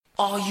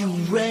Are you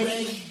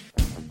ready?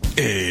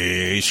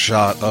 A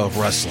Shot of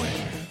Wrestling,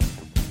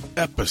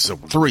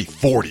 episode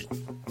 340.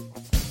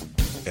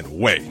 And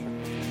away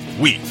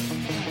we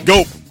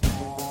go.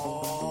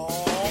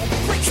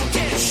 Break your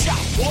damn shot,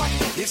 boy.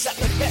 Is that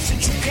the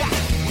message you got?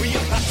 We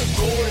about to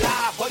go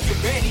live. Are you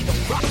ready to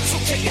rock? So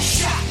take a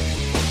shot.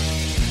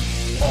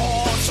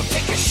 Oh, so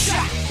take a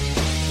shot.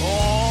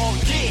 Oh,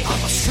 yeah.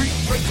 I'm a street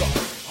breaker.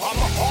 I'm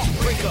a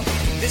heartbreaker.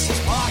 This is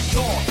my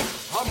dawn.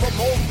 I'm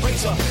Ramon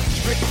Razor.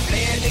 Ric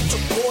Flair,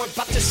 Nature Boy,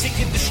 about to seek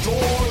and destroy.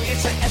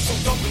 It's an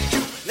SOW.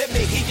 Let me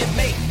hear you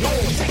make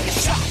noise. Take a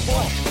shot,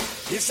 boy.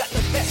 Is that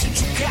the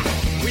message you got?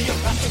 We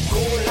about to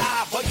go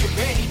live. Are you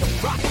ready to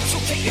rock? So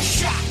take a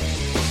shot.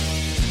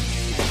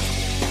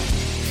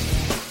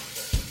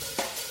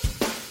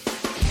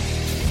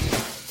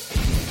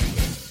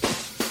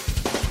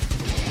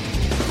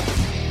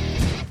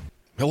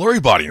 Hello,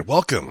 everybody, and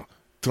welcome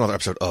to another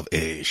episode of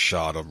A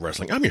Shot of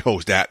Wrestling. I'm your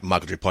host,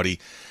 Michael J. Putty,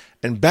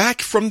 and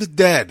back from the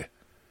dead.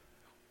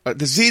 A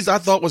disease I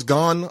thought was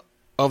gone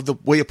of the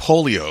way of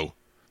polio.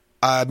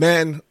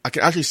 Man, I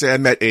can actually say I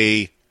met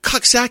a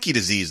Coxsackie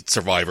disease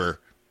survivor,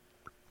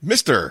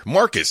 Mr.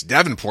 Marcus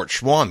Davenport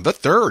Schwann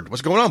III.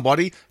 What's going on,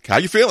 buddy? How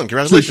you feeling?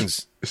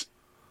 Congratulations.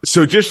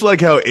 So just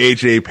like how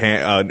AJ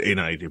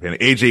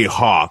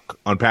Hawk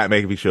on Pat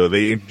McAfee show,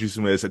 they introduced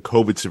him as a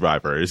COVID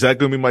survivor. Is that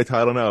going to be my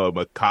title now? I'm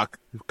a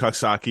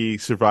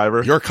Coxsackie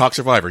survivor? You're a cock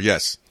survivor,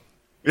 yes.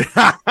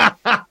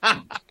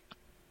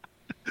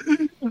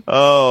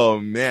 Oh,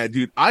 man,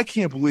 dude. I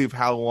can't believe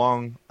how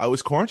long I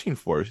was quarantined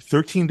for.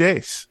 13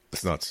 days.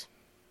 That's nuts.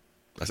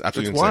 That's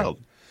absolutely It's insane. wild.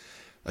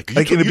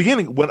 Like in the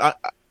beginning, when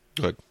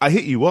I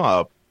hit you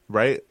up,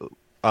 right?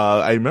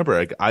 I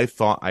remember I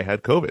thought I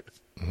had COVID.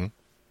 Mm-hmm.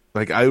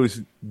 Like, I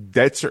was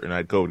dead certain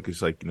I'd go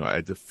because, like, I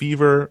had the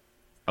fever.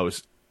 I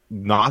was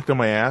knocked on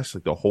my ass,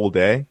 like, the whole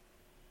day.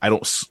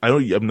 I'm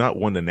not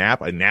one to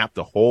nap. I napped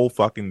the whole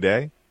fucking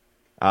day.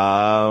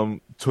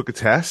 Took a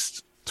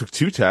test, took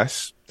 2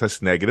 tests,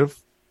 tested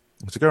negative.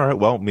 I was like, all right,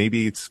 well,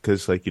 maybe it's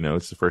because, like,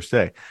 it's the first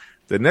day.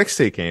 The next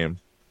day came,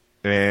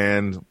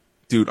 and,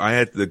 dude, I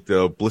had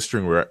the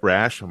blistering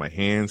rash on my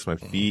hands, my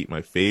feet,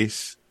 my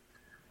face.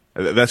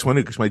 That's when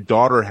because my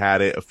daughter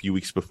had it a few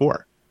weeks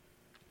before.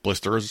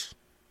 Blisters?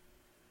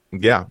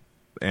 Yeah,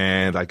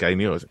 and like I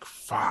knew, I was like,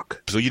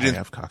 "Fuck!" So you didn't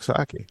have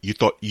Coxsackie.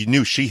 You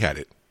knew she had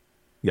it.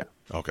 Yeah.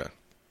 Okay.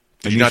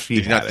 Did you not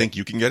think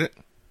you can get it?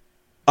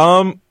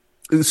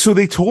 So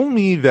they told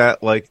me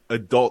that like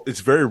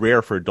it's very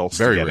rare for adults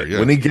to get it. Yeah.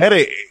 When they get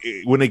it,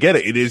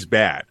 it is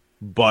bad.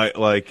 But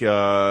like,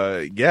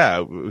 yeah,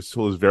 it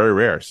was very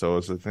rare. So I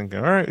was thinking,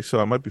 all right,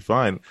 so I might be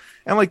fine.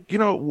 And like,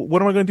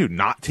 what am I going to do?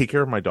 Not take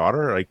care of my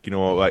daughter? Like,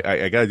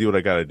 I got to do what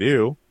I got to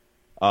do.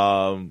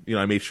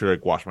 I made sure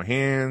to wash my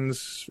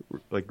hands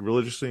like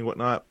religiously and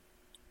whatnot.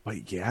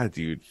 But yeah,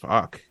 dude,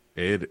 fuck,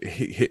 it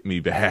hit me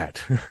bad.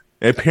 And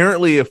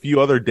apparently, a few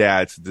other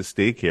dads at this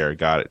daycare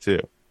got it too,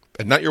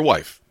 And not your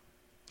wife.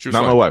 She was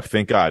not fine. my wife.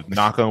 Thank God.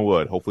 Knock on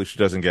wood. Hopefully, she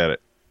doesn't get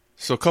it.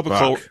 So a couple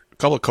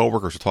of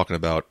coworkers were talking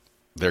about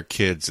their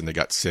kids and they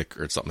got sick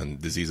or something,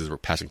 and diseases were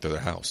passing through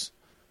their house.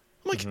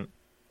 I'm like,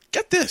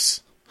 Get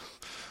this.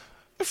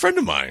 A friend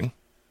of mine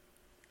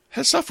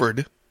has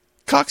suffered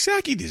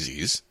Coxsackie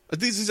disease, a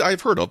disease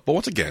I've heard of, but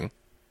once again,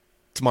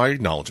 to my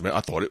acknowledgement, I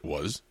thought it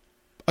was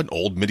an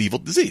old medieval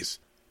disease.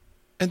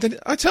 And then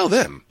I tell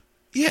them,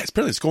 yeah,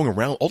 apparently it's going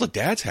around. All the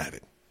dads have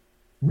it.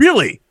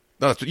 Really?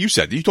 No, that's what you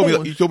said. You told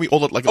me all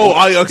the like.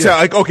 I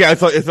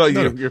thought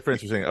your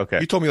friends were saying okay.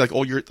 You told me like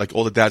all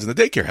the dads in the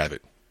daycare have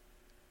it.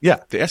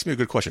 Yeah. They asked me a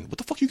good question. What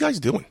the fuck are you guys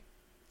doing?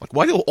 Like,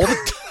 why do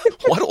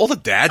all the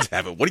dads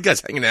have it? What are you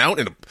guys hanging out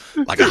in a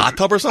hot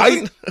tub or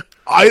something?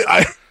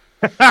 I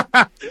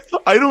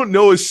don't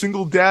know a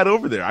single dad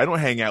over there. I don't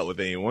hang out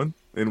with anyone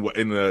from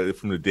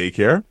the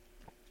daycare.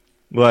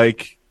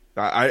 Like,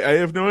 I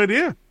have no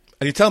idea.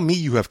 And you tell me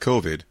you have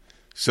COVID.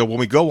 So when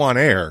we go on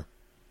air,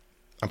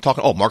 I'm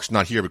talking, oh, Mark's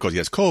not here because he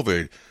has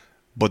COVID.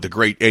 But the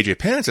great AJ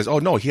Pan says, oh,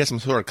 no, he has some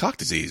sort of cock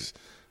disease.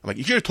 I'm like,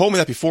 you should have told me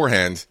that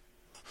beforehand.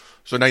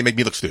 So now you make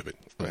me look stupid.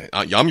 Right?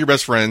 I'm your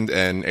best friend,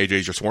 and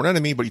AJ's your sworn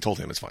enemy, but you told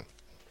him it's fine.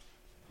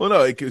 Well, no,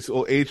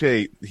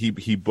 AJ,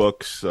 he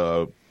books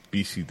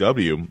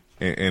BCW,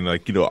 and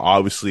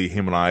obviously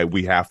him and I,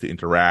 we have to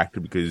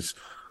interact because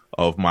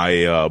of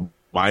my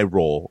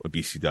role at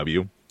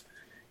BCW.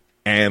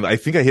 And I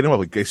think I hit him up,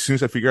 like, as soon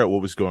as I figured out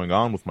what was going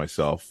on with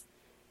myself,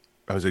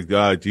 I was like,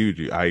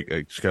 dude, I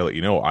just gotta let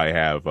you know, I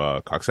have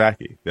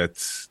Coxsackie.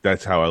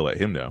 That's how I let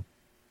him know.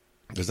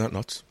 Isn't that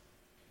nuts?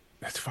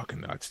 That's fucking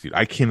nuts, dude.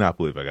 I cannot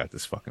believe I got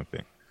this fucking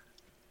thing.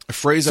 A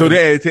phrase. So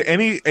to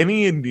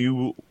any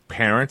new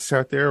parents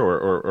out there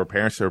or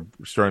parents that are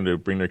starting to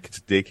bring their kids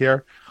to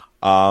daycare,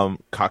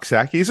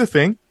 Coxsackie is a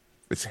thing.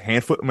 It's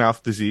hand, foot, and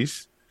mouth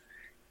disease,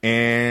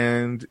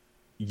 and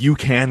you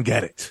can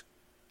get it.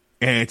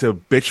 And it's a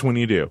bitch when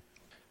you do.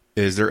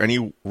 Is there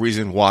any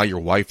reason why your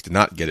wife did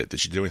not get it? Did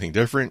she do anything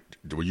different?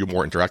 Were you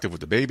more interactive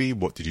with the baby?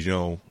 What did you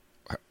know?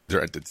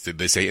 Did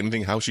they say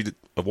anything how she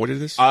avoided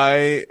this?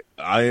 I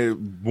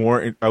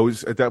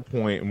was at that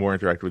point more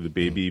interactive with the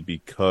baby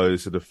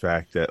because of the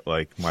fact that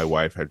like my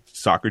wife had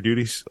soccer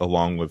duties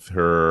along with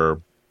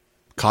her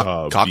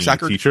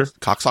cocksucker teacher.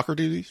 Cocksucker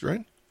duties,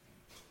 right?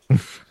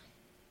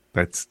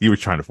 You were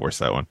trying to force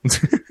that one.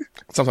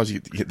 Sometimes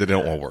they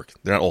don't all work.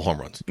 They're not all home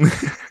runs.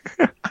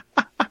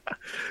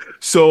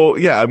 So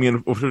yeah, I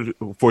mean,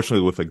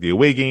 fortunately with like the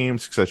away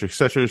games, et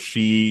cetera,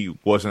 she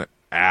wasn't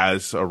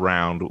as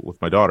around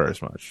with my daughter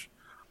as much.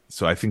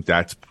 So I think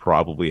that's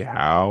probably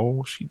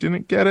how she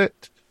didn't get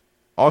it.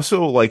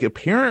 Also, like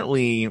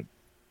apparently,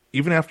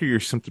 even after your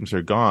symptoms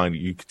are gone,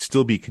 you could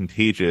still be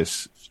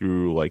contagious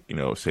through like,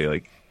 say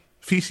like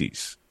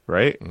feces,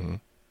 right? Mm-hmm.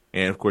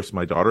 And of course,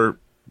 my daughter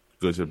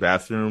goes to the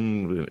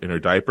bathroom in her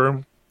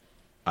diaper.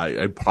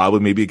 I probably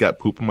maybe got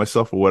poop on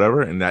myself or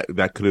whatever, and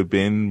that could have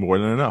been more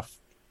than enough.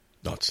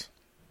 Nuts.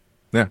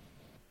 Yeah.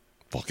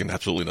 Fucking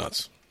absolutely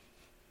nuts.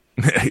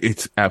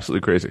 It's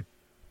absolutely crazy.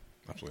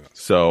 Absolutely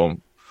nuts. So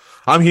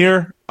I'm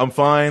here. I'm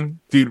fine.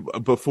 Dude,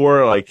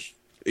 before, like,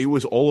 it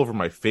was all over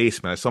my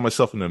face, man. I saw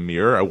myself in the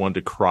mirror. I wanted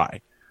to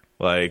cry.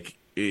 Like,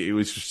 it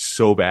was just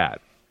so bad.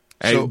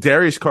 And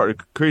Darius Carter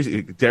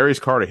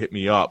hit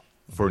me up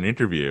for an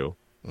interview.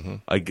 Mm-hmm.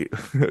 Like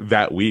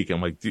that week.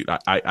 I'm like, dude,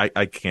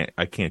 I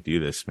can't do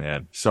this,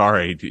 man.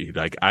 Sorry, dude.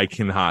 Like, I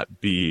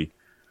cannot be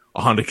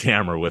on the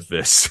camera with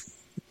this.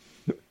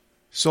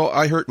 So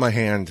I hurt my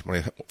hand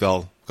when I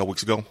fell a couple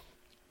weeks ago,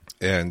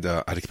 and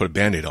I had to put a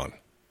Band-Aid on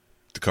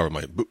to cover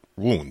my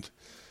wound.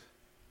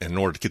 And in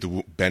order to get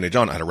the Band-Aid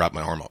on, I had to wrap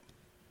my arm up.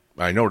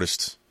 I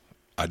noticed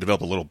I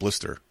developed a little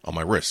blister on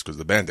my wrist because of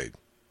the Band-Aid.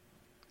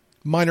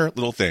 Minor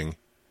little thing,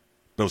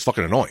 but it was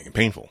fucking annoying and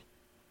painful.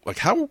 Like,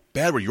 how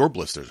bad were your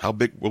blisters? How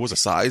big? What was the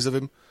size of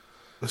him?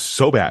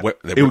 So bad.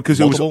 Because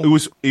it was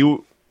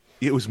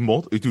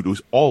multiple. Dude, it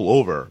was all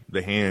over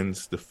the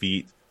hands, the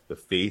feet, the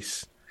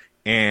face,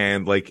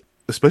 and like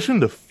especially in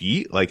the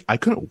feet. Like I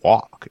couldn't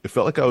walk. It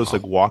felt like I was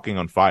like walking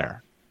on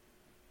fire.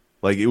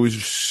 Like it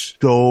was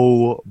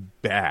so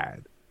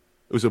bad.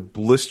 It was a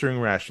blistering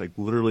rash, like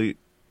literally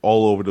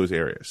all over those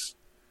areas.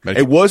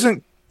 It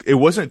wasn't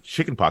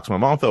chickenpox. My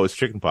mom thought it was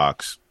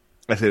chickenpox.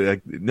 I said,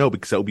 like, no,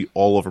 because that would be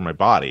all over my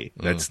body.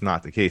 That's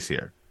not the case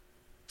here.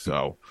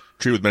 So,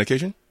 treat with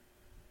medication,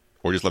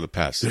 or just let it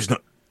pass. There's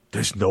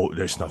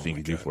nothing you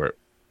can do for it.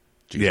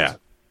 Jesus.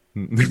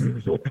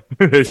 Yeah,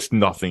 there's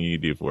nothing you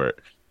can do for it.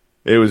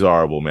 It was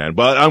horrible, man.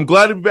 But I'm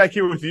glad to be back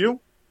here with you.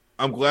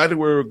 I'm glad that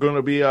we're going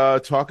to be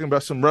talking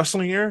about some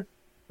wrestling here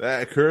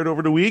that occurred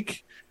over the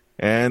week,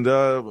 and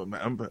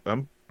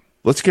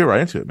let's get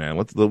right into it, man.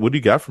 What do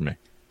you got for me?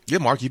 Yeah,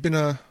 Mark, you've been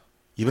out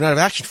of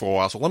action for a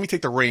while, so let me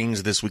take the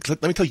reins this week.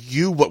 Let me tell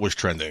you what was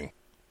trending.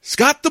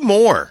 Scott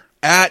D'Amore,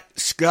 at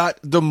Scott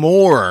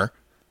D'Amore,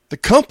 the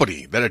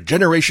company that a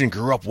generation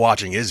grew up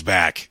watching is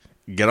back.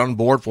 Get on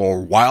board for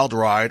a wild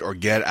ride or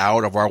get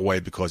out of our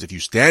way, because if you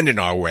stand in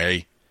our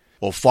way,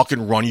 we'll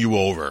fucking run you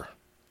over.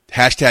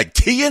 Hashtag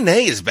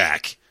TNA is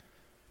back.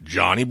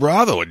 Johnny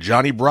Bravo at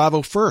Johnny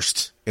Bravo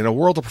first. In a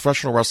world of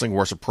professional wrestling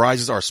where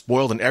surprises are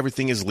spoiled and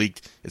everything is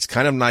leaked, it's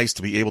kind of nice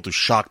to be able to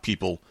shock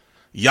people.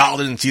 Y'all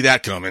didn't see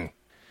that coming.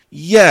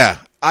 Yeah,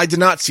 I did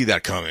not see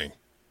that coming.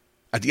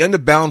 At the end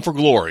of Bound for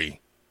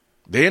Glory,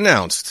 they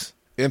announced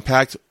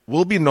Impact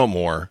will be no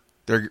more.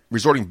 They're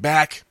resorting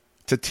back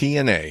to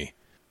TNA.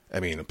 I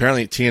mean,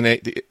 apparently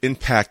TNA, the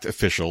Impact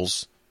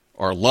officials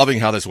are loving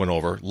how this went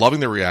over, loving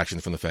the reaction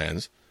from the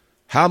fans.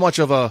 How much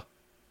of a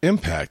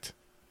impact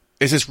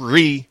is this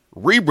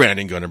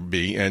rebranding going to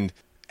be? And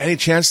any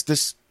chance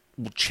this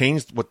will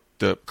change what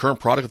the current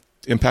product of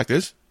Impact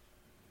is?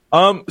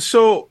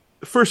 So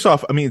first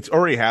off, I mean, it's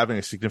already having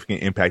a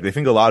significant impact. I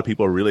think a lot of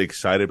people are really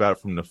excited about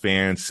it, from the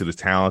fans to the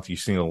talent. You've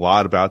seen a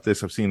lot about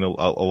this. I've seen a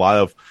lot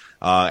of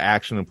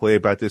action and play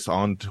about this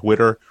on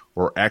Twitter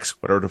or X,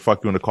 whatever the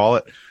fuck you want to call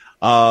it.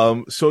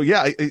 So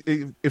yeah,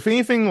 if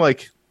anything,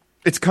 like,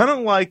 it's kind of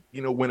like,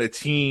 when a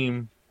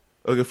team,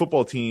 like a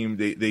football team,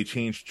 they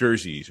change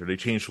jerseys or they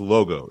change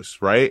logos,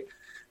 right?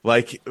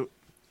 Like,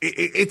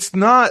 it's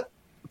not,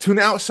 to an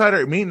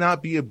outsider, it may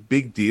not be a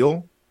big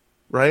deal,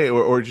 right?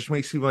 Or it just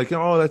makes you like,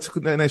 oh, that's a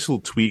nice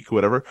little tweak,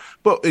 whatever.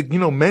 But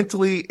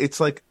mentally, it's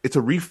like, it's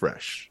a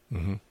refresh,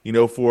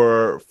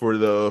 for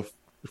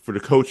the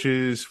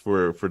coaches,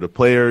 for the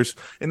players,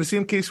 and the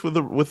same case with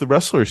the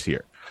wrestlers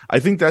here. I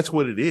think that's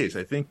what it is.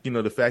 I think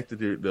the fact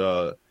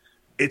that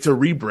it's a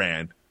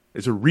rebrand,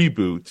 it's a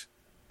reboot,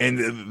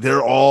 and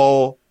they're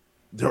all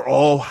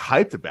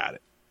hyped about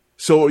it.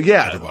 So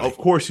yeah, everybody. Of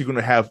course you're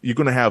gonna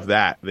have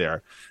that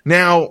there.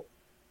 Now,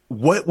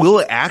 what will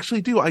it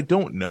actually do? I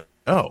don't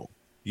know.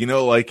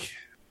 Like,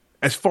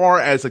 as far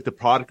as like the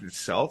product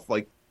itself,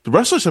 like the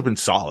wrestlers have been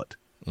solid,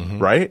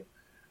 right?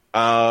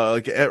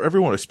 Like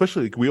everyone,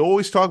 especially, like, we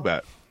always talk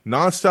about it.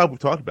 Nonstop, we've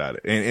talked about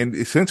it.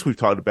 And since we've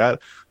talked about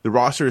it, the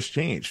roster has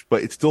changed,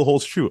 but it still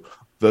holds true.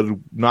 The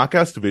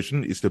Knockouts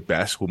division is the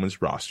best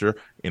women's roster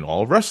in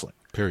all of wrestling.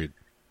 Period.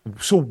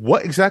 So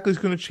what exactly is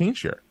going to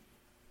change here?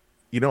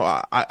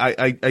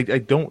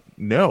 I don't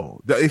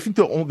know. I think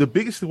the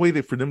biggest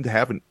way for them to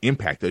have an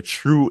impact, a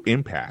true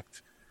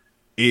impact,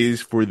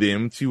 is for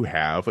them to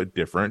have a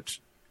different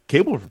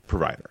cable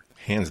provider,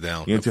 hands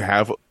down. To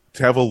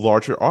have a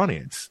larger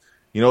audience.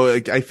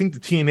 I think the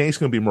TNA is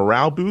going to be a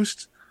morale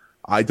boost.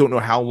 I don't know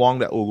how long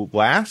that will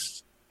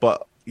last,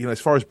 but as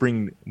far as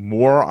bringing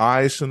more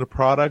eyes to the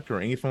product or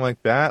anything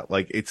like that,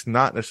 it's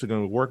not necessarily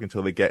going to work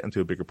until they get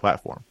into a bigger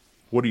platform.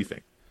 What do you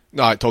think?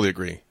 No, I totally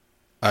agree.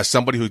 As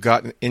somebody who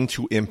got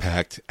into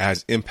Impact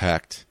as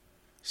Impact,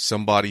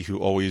 somebody who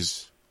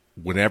always,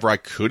 whenever I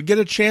could get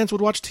a chance,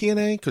 would watch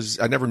TNA because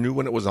I never knew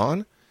when it was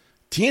on.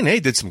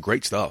 TNA did some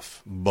great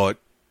stuff, but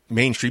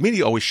mainstream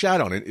media always shat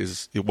on it.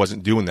 It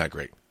wasn't doing that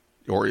great,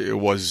 or it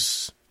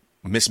was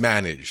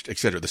mismanaged,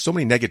 etc. There's so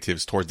many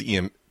negatives towards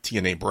the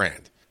TNA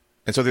brand,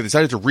 and so they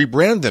decided to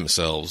rebrand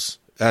themselves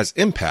as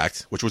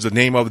Impact, which was the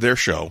name of their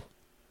show.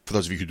 For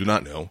those of you who do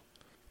not know,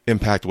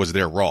 Impact was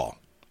their Raw.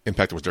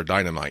 Impact was their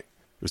Dynamite.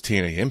 It was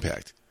TNA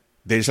Impact.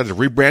 They decided to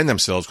rebrand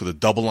themselves with a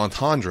double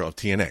entendre of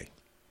TNA. A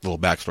little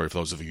backstory for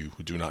those of you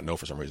who do not know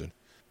for some reason.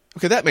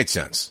 Okay, that made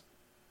sense.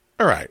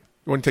 All right.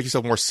 You want to take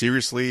yourself more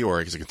seriously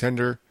or as a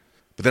contender?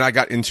 But then I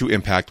got into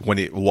Impact when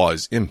it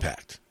was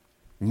Impact,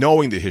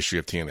 knowing the history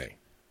of TNA.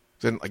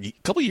 Then a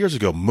couple of years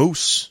ago,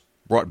 Moose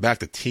brought back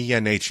the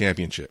TNA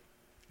Championship.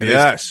 And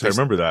yes, I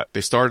remember that.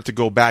 They started to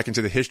go back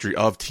into the history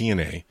of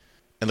TNA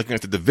and looking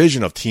at the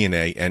division of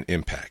TNA and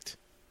Impact.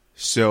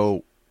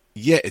 So,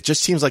 yeah, it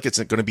just seems like it's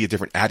going to be a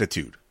different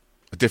attitude.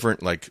 A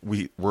different, I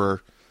don't know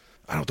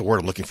what the word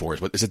I'm looking for is,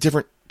 but it's a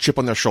different chip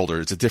on their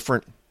shoulder. It's a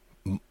different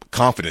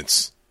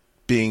confidence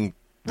being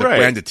the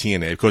brand of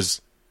TNA,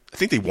 because I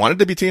think they wanted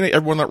to be TNA.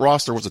 Everyone on that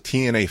roster was a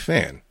TNA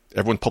fan.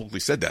 Everyone publicly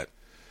said that.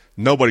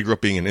 Nobody grew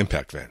up being an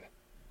Impact fan.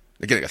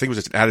 Again, I think it was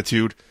just an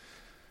attitude,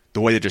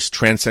 the way they just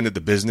transcended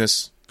the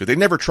business, because they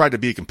never tried to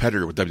be a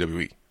competitor with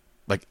WWE.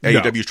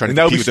 AEW is trying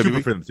to compete with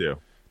WWE. For them too.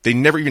 They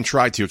never even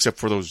tried to, except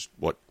for those,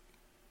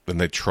 when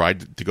they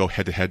tried to go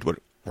head-to-head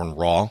on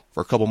Raw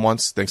for a couple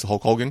months, thanks to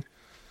Hulk Hogan.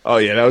 Oh,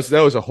 yeah,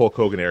 that was a Hulk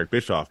Hogan, Eric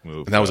Bischoff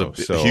move. And that was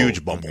a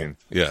huge bumble.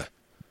 Yeah.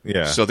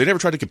 So they never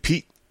tried to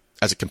compete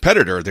as a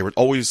competitor. They were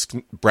always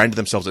branded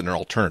themselves as an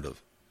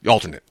alternative, the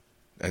alternate.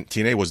 And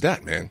TNA was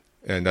that, man.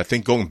 And I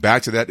think going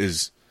back to that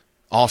is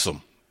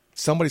awesome.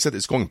 Somebody said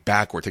it's going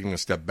backward, taking a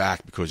step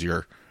back because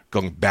you're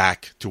going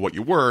back to what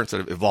you were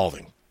instead of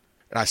evolving.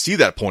 And I see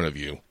that point of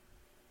view.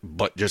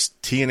 But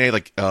just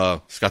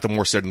TNA, Scott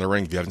D'Amore said in the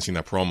ring, if you haven't seen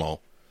that promo,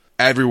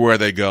 everywhere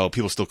they go,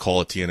 people still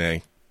call it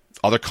TNA.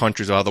 Other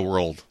countries out of the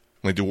world,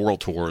 when they do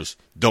world tours,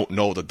 don't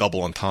know the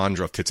double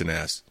entendre of tits and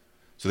ass.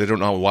 So they don't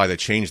know why they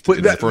changed it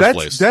in the first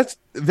place.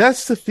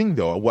 That's the thing,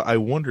 though. What I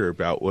wonder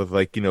about with,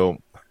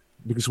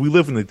 because we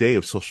live in the day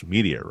of social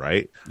media,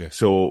 right? Yeah.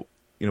 So,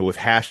 with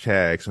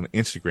hashtags on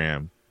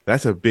Instagram,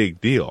 that's a big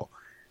deal.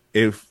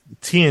 If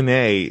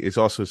TNA is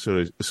also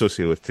sort of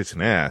associated with tits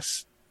and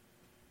ass,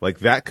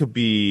 that could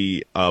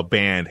be a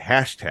banned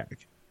hashtag.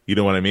 You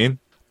know what I mean?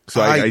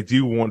 So I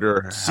do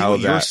wonder how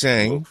that you're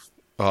saying,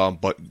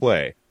 but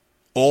play.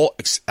 All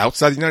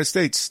outside the United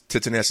States,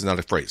 tits and ass is not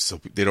a phrase,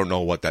 so they don't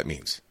know what that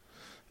means.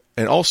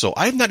 And also,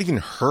 I have not even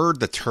heard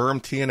the term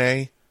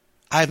TNA.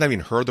 I have not even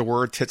heard the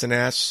word tits and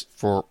ass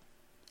for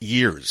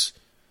years.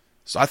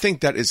 So I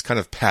think that is kind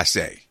of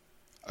passé.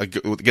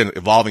 Again,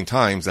 evolving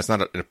times, that's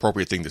not an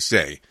appropriate thing to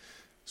say.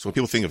 So when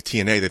people think of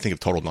TNA, they think of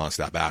total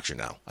nonstop action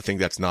now. I think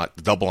that's not,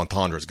 the double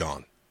entendre is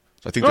gone.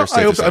 So I think they're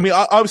safe. I mean,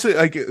 obviously,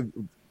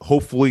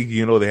 hopefully,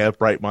 they have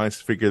bright minds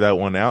to figure that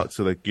one out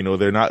so that,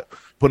 they're not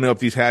putting up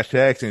these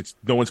hashtags and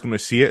no one's going to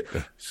see it.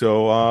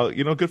 So,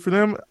 good for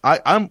them.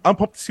 I'm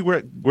pumped to see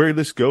where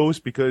this goes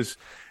because,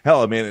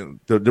 hell, I mean,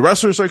 the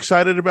wrestlers are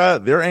excited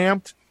about it. They're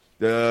amped.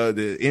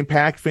 The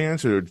Impact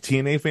fans or the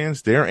TNA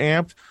fans, they're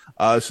amped.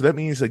 So that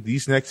means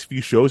these next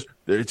few shows,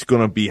 it's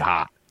going to be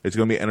hot. It's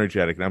going to be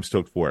energetic, and I'm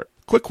stoked for it.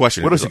 Quick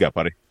question. What else you got,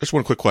 buddy? Just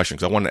one quick question,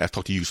 because I wanted to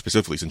talk to you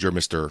specifically since you're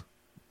Mr.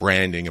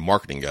 Branding and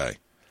Marketing guy.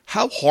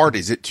 How hard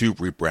is it to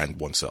rebrand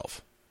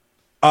oneself?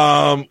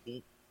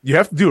 You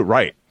have to do it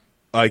right.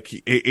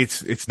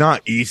 It's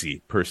not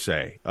easy per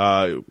se.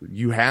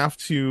 You have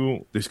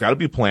to. There's got to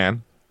be a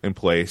plan in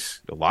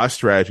place. A lot of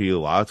strategy, a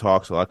lot of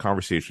talks, a lot of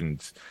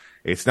conversations.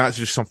 It's not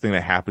just something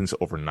that happens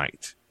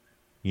overnight.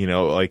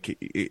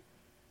 This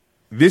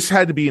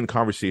had to be in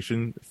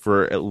conversation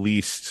for at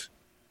least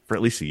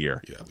a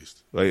year. Yeah, at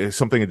least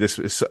something of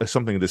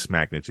this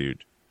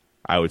magnitude.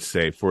 I would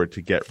say for it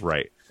to get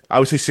right. I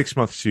would say 6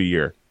 months to a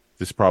year.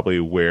 This is probably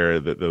where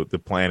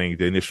the planning,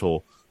 the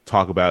initial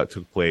talk about it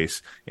took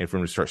place, and for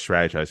them to start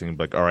strategizing and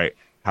be all right,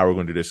 how are we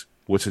going to do this?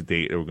 What's the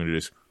date? Are we going to do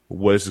this?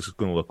 What is this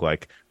going to look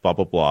like? Blah,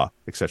 blah, blah,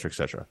 et cetera, et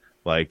cetera.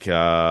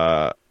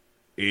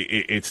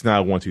 It's not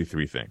a 1, 2,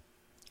 3 thing.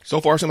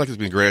 So far, it seems like it's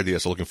been a great idea.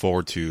 So looking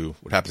forward to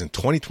what happens in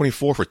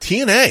 2024 for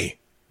TNA.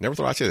 Never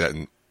thought I'd say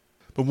that.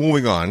 But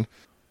moving on,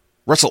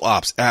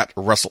 WrestleOps at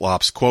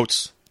WrestleOps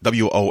quotes,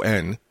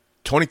 WON.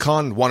 Tony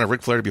Khan wanted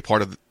Ric Flair to be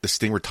part of the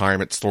Sting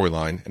retirement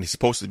storyline, and he's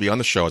supposed to be on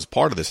the show as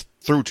part of this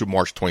through to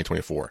March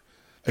 2024.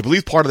 I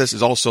believe part of this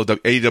is also the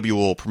AEW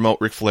will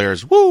promote Ric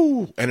Flair's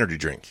energy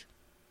drink.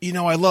 You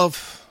know, I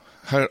love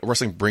how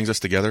wrestling brings us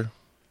together,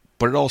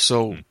 but it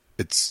also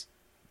it's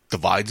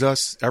divides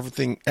us.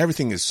 Everything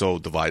is so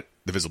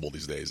divisible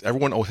these days.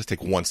 Everyone always has to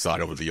take one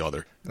side over the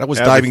other. And I was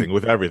diving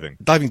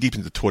deep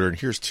into Twitter, and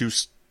here's two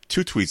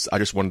tweets I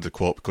just wanted to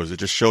quote because it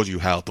just shows you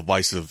how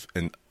divisive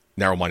and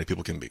narrow-minded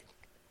people can be.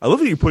 I love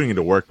that you're putting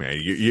into work, man.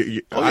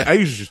 I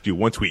usually just do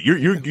one tweet. You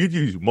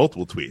use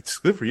multiple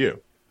tweets. Good for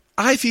you.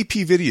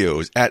 IVP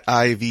videos at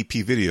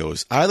IVP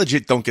videos. I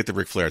legit don't get the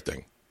Ric Flair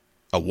thing.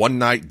 A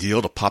one-night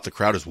deal to pop the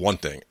crowd is one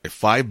thing. A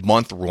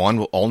 5-month run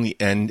will only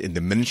end in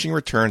diminishing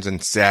returns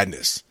and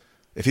sadness.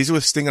 If he's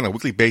with Sting on a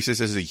weekly basis,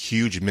 this is a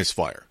huge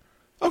misfire.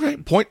 Okay,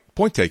 point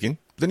taken.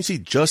 Then you see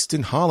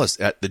Justin Hollis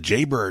at the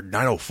Jaybird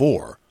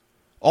 904.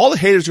 All the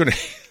haters are going to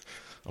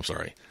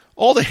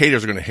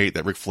hate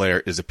that Ric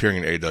Flair is appearing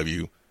in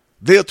AEW.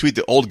 They'll tweet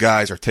the old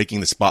guys are taking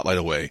the spotlight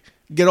away.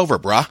 Get over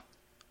it, brah.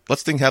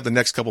 Let's Sting have the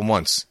next couple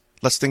months.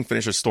 Let's Sting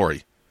finish his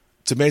story.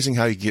 It's amazing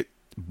how you get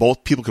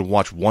both people can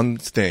watch one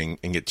thing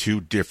and get two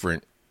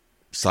different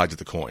sides of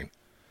the coin.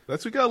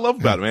 That's what you gotta love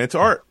about it, man. It's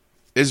art.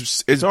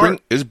 Is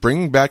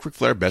bringing back Ric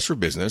Flair best for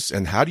business,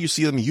 and how do you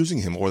see them using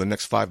him over the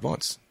next 5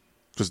 months?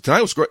 Because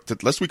tonight was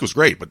great. Last week was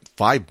great, but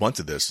 5 months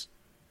of this,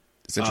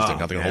 it's interesting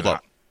how they're gonna hold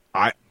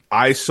up.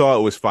 I saw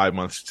it was 5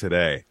 months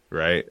today,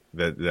 right?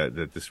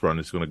 That this run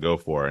is going to go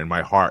for, and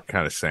my heart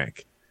kind of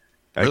sank.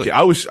 Really?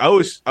 I was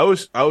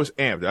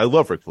amped. I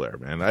love Ric Flair,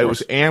 man. I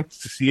was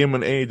amped to see him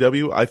in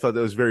AEW. I thought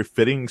that was very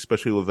fitting,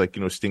 especially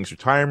with Sting's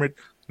retirement.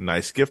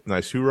 Nice gift,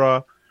 nice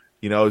hoorah.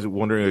 I was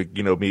wondering,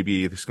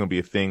 maybe this is going to be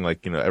a thing,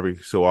 every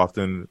so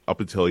often up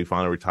until he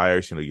finally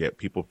retires. You get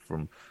people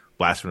from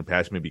Blast from the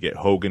Past, maybe get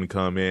Hogan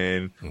come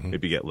in,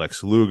 maybe get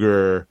Lex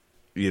Luger.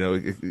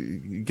 Get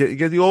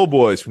the old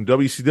boys from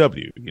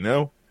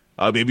WCW,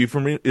 maybe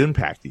from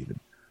Impact even.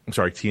 I'm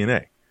sorry,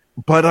 TNA.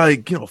 But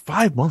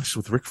 5 months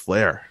with Ric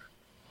Flair.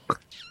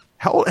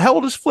 How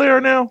old is Flair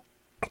now?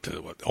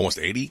 Almost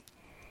 80?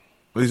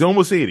 He's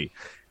almost 80.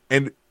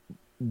 And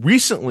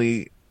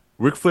recently,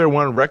 Ric Flair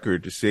went on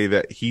record to say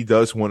that he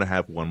does want to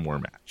have one more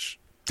match.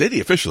 Did he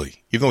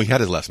officially? Even though he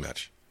had his last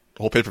match.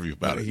 The whole pay-per-view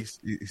about it.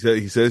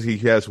 He says he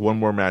has one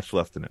more match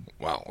left in him.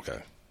 Wow,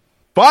 okay.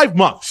 5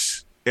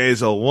 months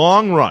is a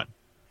long run.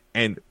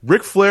 And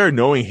Ric Flair,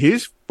 knowing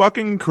his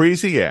fucking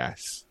crazy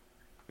ass,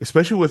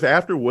 especially with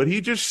after what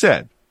he just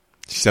said.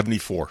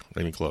 74.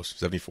 Not even close.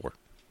 74.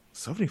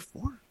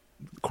 74?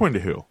 According to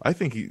who? I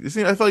thought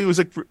he was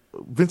like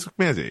Vince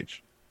McMahon's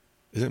age.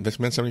 Isn't Vince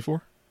McMahon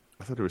 74?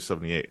 I thought he was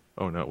 78.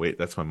 Oh, no, wait,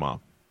 that's my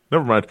mom.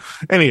 Never mind.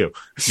 Anywho.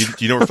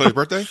 Do you know Flair's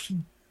birthday?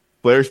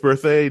 Flair's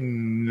birthday?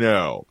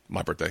 No.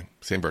 My birthday.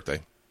 Same birthday.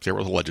 Sarah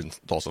was a legend.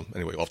 It's awesome.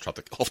 Anyway, off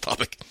topic.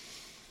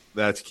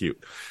 That's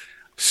cute.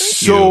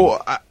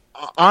 So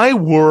I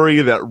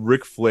worry that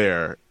Ric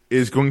Flair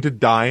is going to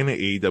die in an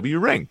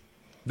AEW ring.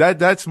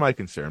 That's my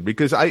concern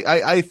because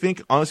I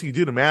think, honestly, you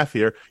do the math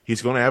here,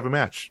 he's going to have a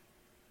match.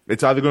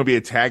 It's either going to be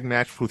a tag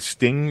match with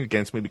Sting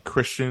against maybe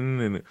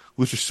Christian and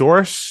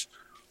Luchasaurus,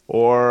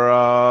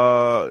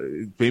 or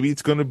maybe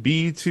it's going to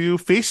be to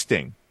face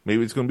Sting.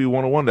 Maybe it's going to be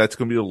one-on-one. That's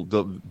going to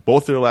be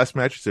both their last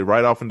matches. They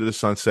ride off into the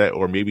sunset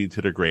or maybe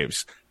to their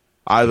graves.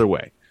 Either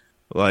way.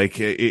 I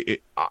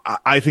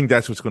think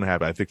that's what's going to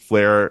happen. I think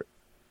Flair,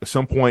 at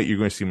some point, you're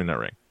going to see him in that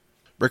ring.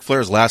 Ric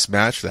Flair's last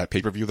match, that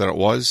pay-per-view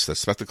that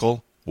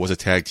spectacle, was a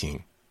tag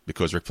team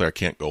because Ric Flair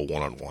can't go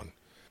one-on-one.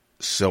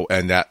 So,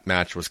 and that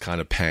match was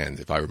kind of panned,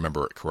 if I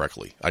remember it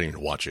correctly. I didn't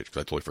even watch it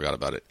because I totally forgot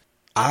about it.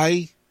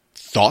 I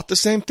thought the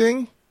same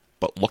thing,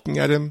 but looking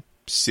at him,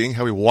 seeing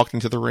how he walked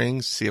into the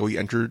ring, see how he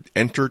entered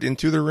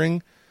into the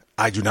ring,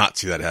 I do not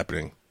see that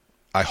happening.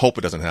 I hope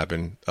it doesn't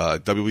happen.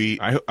 WWE,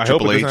 I hope it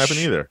doesn't happen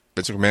either.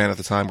 Vince McMahon at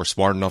the time were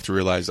smart enough to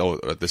realize,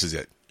 this is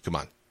it. Come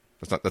on,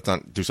 let's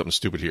not do something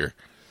stupid here.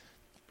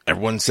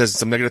 Everyone says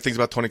some negative things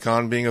about Tony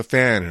Khan being a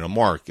fan and a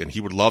mark, and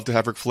he would love to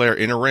have Ric Flair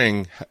in a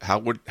ring. How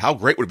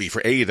great would it be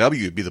for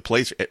AEW to be the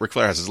place Ric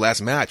Flair has his last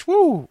match?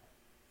 Woo!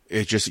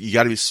 It's just you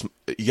got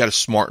to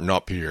smarten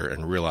up here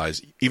and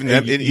realize even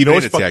in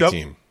a tag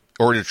team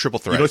or in a triple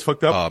threat. You know what's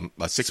fucked up?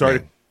 A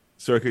six-man.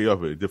 Sorry to cut you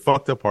off. The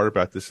fucked up part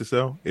about this is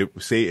though,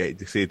 say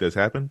it does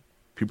happen,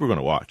 people are going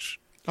to watch.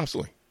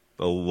 Absolutely.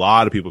 A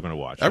lot of people are going to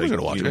watch.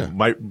 Everyone's going to watch.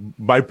 Yeah.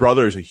 My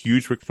brother is a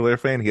huge Ric Flair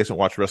fan. He hasn't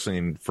watched wrestling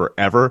in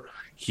forever.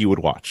 He would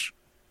watch.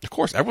 Of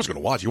course, everyone's going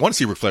to watch. You want to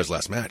see Ric Flair's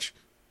last match,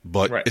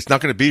 but It's not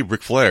going to be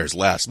Ric Flair's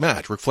last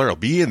match. Ric Flair will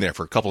be in there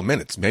for a couple of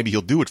minutes. Maybe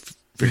he'll do it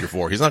figure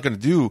four. He's not going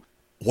to do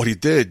what he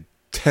did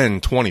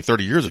 10, 20,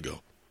 30 years ago.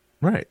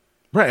 Right.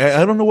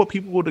 I don't know what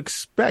people would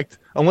expect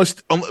unless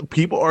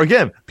people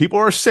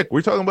are sick.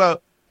 We're talking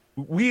about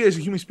we as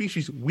a human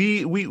species.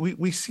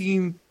 We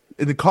seen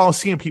in the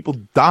Coliseum people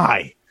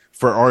die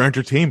for our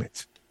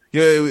entertainment.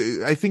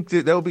 Yeah, I think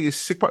that would be a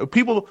sick part.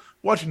 People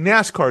watch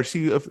NASCAR,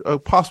 see a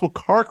possible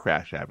car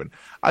crash happen.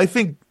 I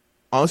think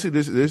honestly,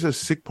 there's a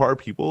sick part of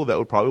people that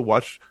would probably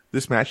watch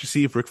this match to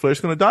see if Ric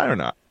Flair's going to die or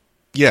not.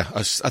 Yeah,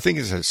 I think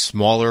it's a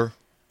smaller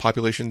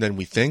population than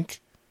we think.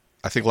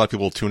 I think a lot of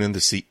people will tune in to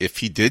see if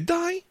he did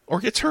die or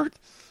gets hurt.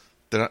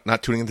 they're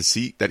not tuning in to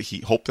see that he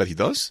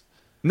does?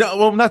 No,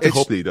 well, not to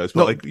hope that he does,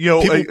 but like, you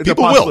know,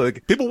 people will.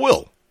 Like, people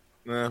will.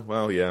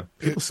 Well, yeah,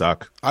 people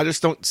suck. I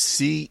just don't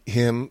see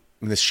him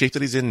in the shape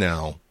that he's in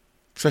now,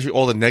 especially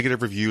all the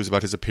negative reviews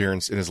about his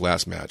appearance in his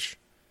last match.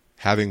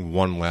 Having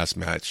one last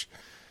match.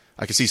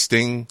 I can see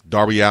Sting,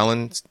 Darby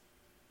Allin,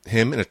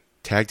 him in a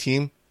tag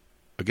team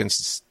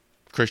against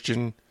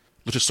Christian,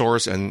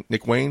 Luchasaurus, and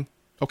Nick Wayne.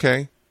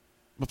 Okay.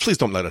 But please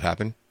don't let it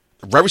happen.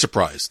 Very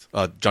surprised.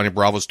 Johnny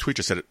Bravo's tweet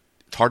just said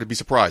it's hard to be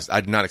surprised.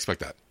 I did not expect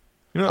that.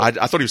 You know, I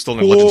thought he was still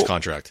in a Legends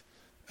contract.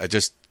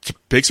 It's a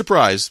big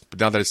surprise, but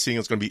now that it's seeing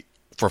it's going to be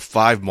for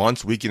 5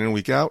 months, week in and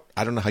week out,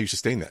 I don't know how you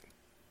sustain that.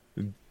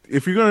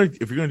 If you're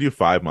gonna do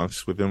 5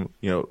 months with him,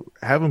 you know,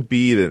 have him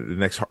be the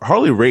next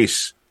Harley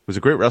Race was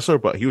a great wrestler,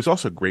 but he was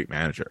also a great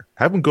manager.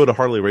 Have him go to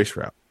Harley Race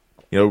route.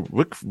 You know,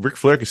 Ric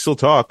Flair can still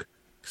talk,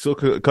 still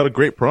cut a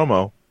great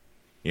promo.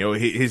 You know,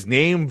 his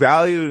name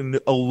value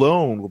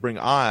alone will bring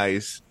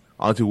eyes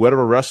onto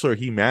whatever wrestler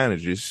he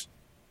manages.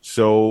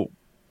 So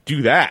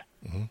do that.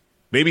 Mm-hmm.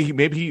 Maybe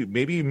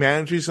he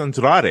manages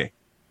Andrade,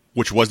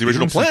 which was the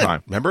original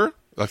plan. Remember,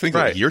 I think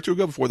a year or two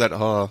ago before that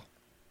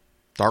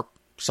Dark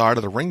Side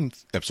of the Ring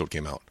episode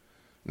came out,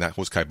 and that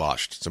was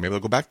kiboshed. So maybe they'll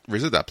go back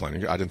revisit that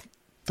plan. I didn't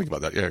think about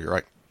that. Yeah, you're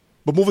right.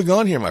 But moving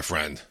on here, my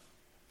friend,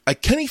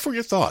 at Kenny for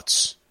your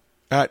thoughts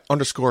at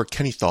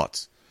 _Kenny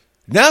Thoughts.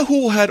 Now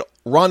who had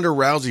Ronda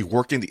Rousey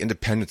working the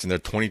independents in their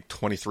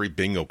 2023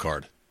 bingo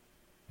card?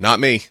 Not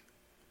me.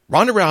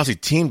 Ronda Rousey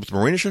teamed with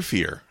Marina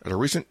Shafir at a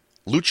recent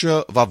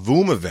Lucha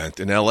Vavoom event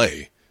in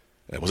L.A.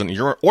 It wasn't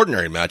your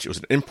ordinary match. It was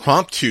an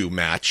impromptu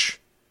match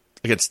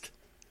against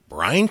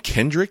Brian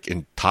Kendrick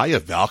and Taya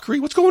Valkyrie.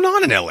 What's going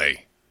on in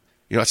L.A.?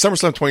 You know, at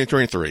SummerSlam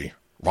 2023,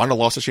 Ronda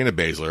lost to Shayna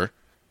Baszler,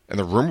 and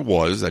the rumor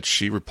was that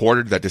she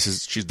reported that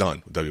she's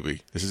done with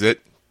WWE. This is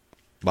it.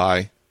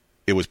 Bye.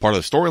 It was part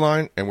of the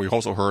storyline, and we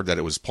also heard that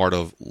it was part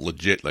of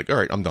legit, like, all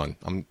right, I'm done.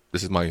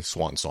 This is my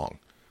swan song.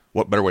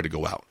 What better way to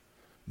go out?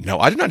 No,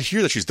 I did not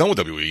hear that she's done with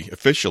WWE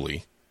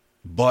officially,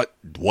 but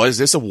was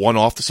this a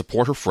one-off to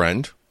support her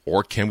friend,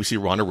 or can we see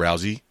Ronda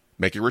Rousey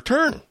make a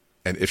return?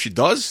 And if she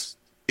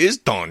is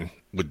done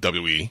with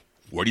WWE,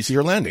 where do you see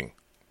her landing?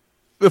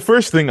 The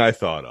first thing I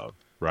thought of,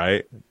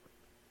 right,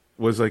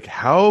 was like,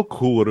 how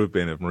cool would it have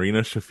been if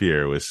Marina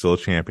Shafir was still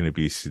champion of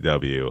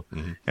BCW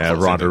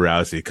and Ronda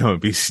Rousey come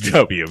to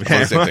BCW,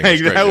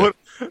 man.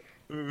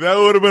 That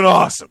would have been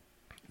awesome.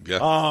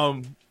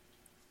 Yeah.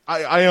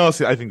 I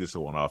honestly, I think this is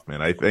a one-off,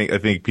 man. I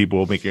think people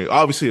will make it.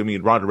 Obviously, I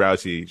mean, Ronda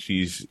Rousey,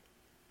 she's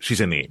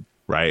a name,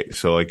 right?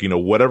 So, like, you know,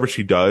 whatever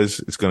she does,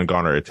 it's going to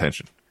garner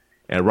attention.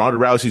 And Ronda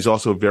Rousey's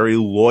also very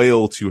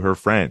loyal to her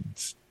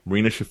friends.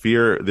 Marina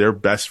Shafir, they're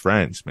best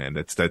friends, man.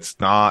 That's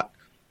not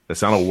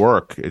a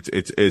work.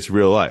 It's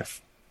real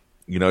life.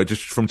 You know,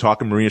 just from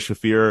talking Marina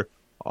Shafir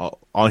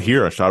on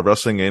here, on Shot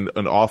Wrestling,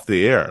 and off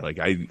the air, like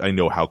I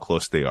know how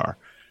close they are.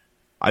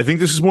 I think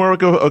this is more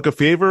like a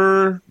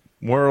favor,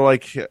 more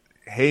like,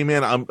 hey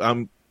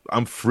man,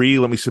 I'm free,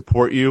 let me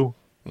support you,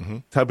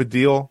 type of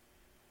deal,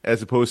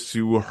 as opposed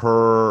to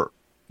her,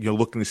 you know,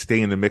 looking to stay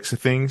in the mix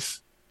of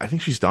things. I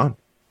think she's done.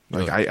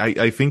 Like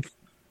I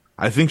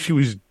think she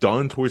was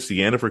done towards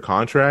the end of her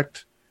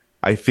contract.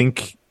 I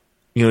think,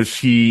 you know,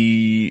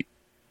 she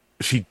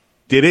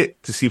did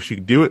it to see if she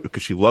could do it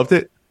because she loved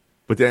it.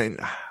 But then,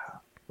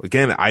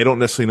 again, I don't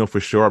necessarily know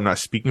for sure. I'm not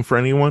speaking for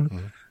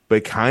anyone, but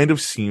it kind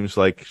of seems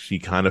like she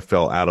kind of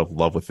fell out of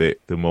love with it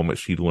the moment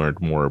she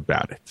learned more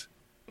about it.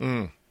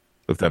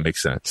 If that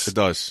makes sense. It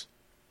does.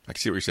 I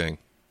can see what you're saying.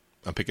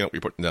 I'm picking up what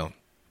you're putting down.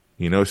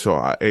 You know, so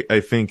I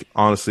think,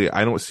 honestly,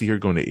 I don't see her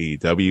going to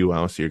AEW. I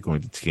don't see her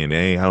going to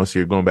TNA. I don't see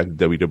her going back to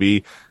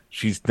WWE.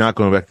 She's not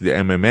going back to the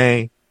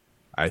MMA.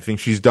 I think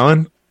she's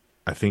done.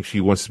 I think she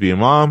wants to be a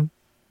mom.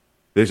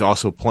 There's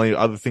also plenty of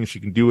other things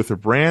she can do with her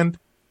brand.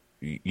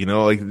 You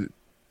know, like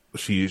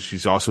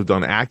she's also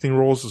done acting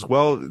roles as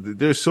well.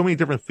 There's so many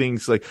different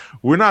things. Like,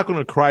 we're not going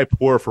to cry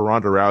poor for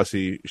Ronda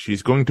Rousey.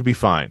 She's going to be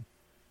fine.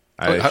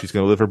 She's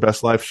going to live her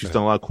best life. She's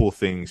done a lot of cool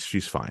things.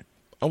 She's fine.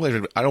 I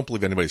don't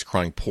believe anybody's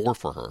crying poor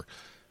for her.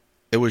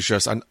 It was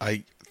just,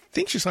 I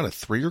think she signed a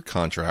 3-year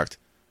contract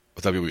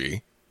with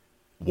WWE.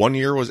 1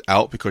 year was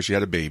out because she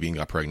had a baby and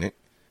got pregnant.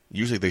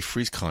 Usually they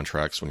freeze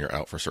contracts when you're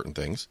out for certain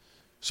things.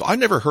 So I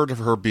never heard of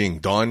her being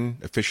done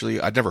officially.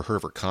 I'd never heard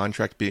of her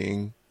contract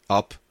being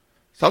up.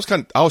 So I was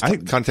kind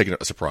of taken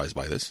a surprise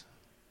by this.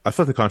 I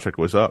thought the contract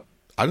was up.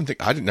 I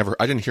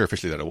didn't hear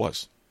officially that it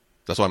was.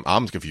 That's why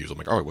I'm confused. I'm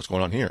like, all right, what's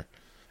going on here?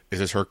 Is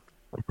this her?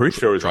 I'm pretty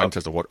sure it's trying to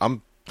test the water.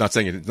 I'm not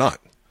saying it's not.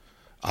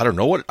 I don't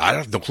know I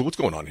have no clue what's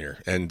going on here.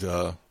 And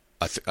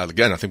I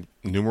think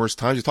numerous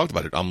times you talked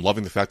about it. I'm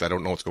loving the fact that I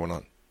don't know what's going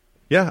on.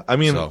 Yeah, I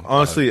mean,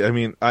 honestly,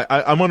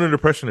 I'm under the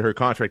impression that her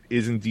contract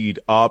is indeed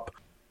up.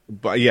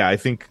 But yeah, I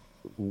think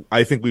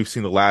we've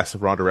seen the last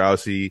of Ronda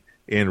Rousey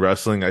in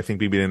wrestling. I think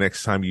maybe the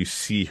next time you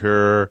see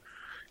her,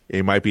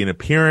 it might be an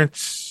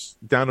appearance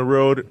down the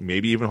road,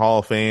 maybe even Hall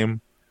of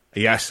Fame.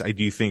 Yes, I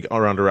do think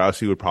Ronda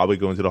Rousey would probably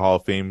go into the Hall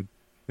of Fame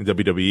in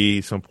WWE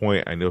at some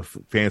point. I know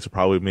fans will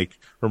probably make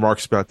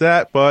remarks about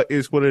that, but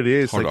it's what it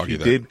is. Hard to argue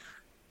that.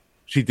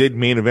 She did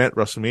main event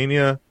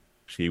WrestleMania.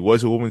 She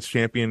was a women's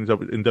champion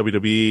in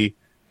WWE.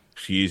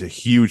 She's a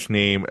huge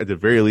name. At the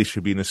very least,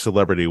 she'd be in the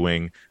celebrity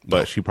wing,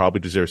 but she probably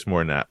deserves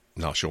more than that.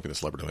 No, she won't be in the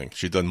celebrity wing.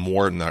 She's done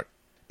more in that,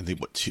 I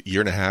think, year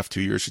and a half,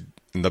 2 years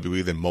in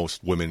WWE than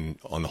most women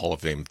on the Hall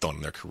of Fame have done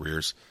in their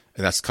careers.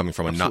 And that's coming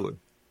from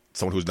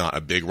someone who's not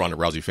a big Ronda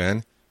Rousey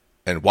fan.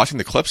 And watching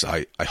the clips,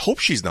 I hope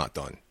she's not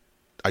done.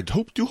 I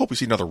do hope we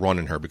see another run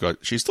in her because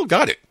she's still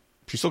got it.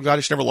 She still got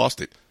it. She never lost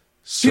it.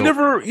 So,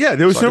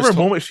 there was never a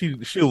moment she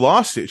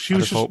lost it. She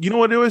was just, you know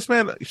what it was,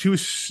 man? She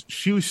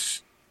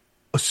was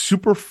a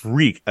super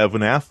freak of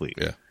an athlete.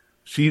 Yeah.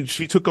 She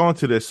took on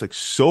to this like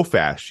so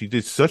fast. She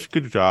did such a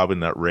good job in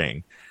that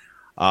ring.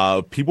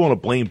 People want to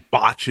blame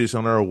botches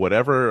on her or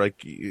whatever.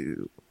 Like,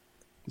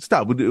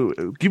 stop.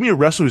 Give me a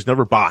wrestler who's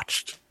never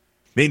botched.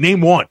 Name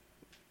one.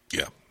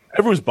 Yeah.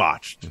 Everyone's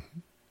botched. Mm-hmm.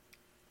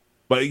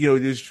 But,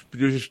 there's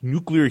just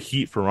nuclear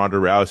heat for Ronda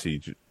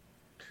Rousey.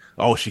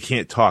 Oh, she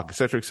can't talk, et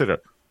cetera, et cetera.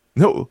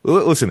 No,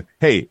 listen.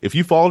 Hey, if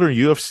you followed her in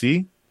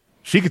UFC,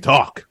 she could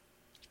talk.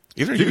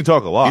 She could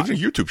talk a lot.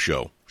 Even a YouTube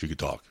show, she could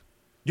talk.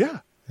 Yeah.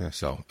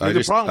 So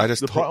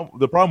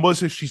the problem was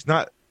that she's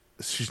not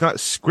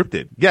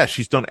scripted. Yeah,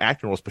 she's done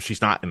acting roles, but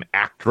she's not an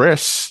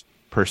actress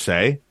per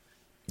se.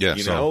 Yeah.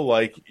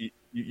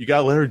 You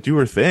gotta let her do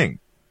her thing.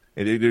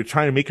 And they're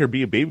trying to make her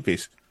be a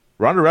babyface.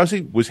 Ronda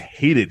Rousey was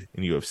hated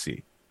in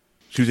UFC.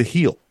 She was a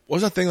heel. What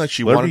was that thing like?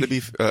 She wanted to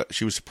be.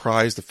 She was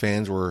surprised the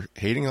fans were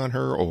hating on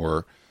her,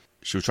 or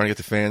she was trying to get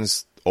the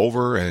fans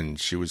over, and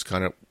she was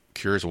kind of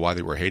curious why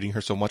they were hating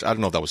her so much. I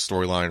don't know if that was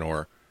storyline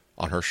or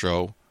on her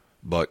show,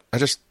 but I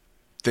just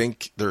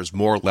think there's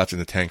more left in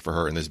the tank for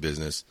her in this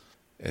business,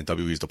 and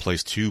WWE is the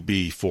place to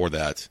be for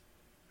that.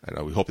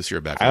 And we hope to see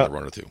her back for another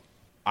run or two.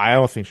 I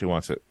don't think she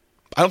wants it.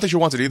 I don't think she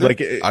wants it either.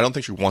 I don't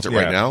think she wants it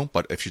right now,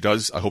 but if she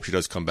does, I hope she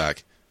does come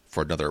back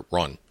for another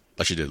run,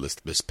 like she did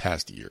this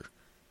past year.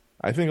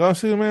 I think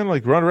honestly, man,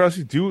 like Ronda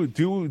Rousey, do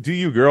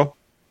you, girl,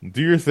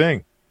 do your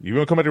thing. You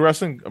want to come into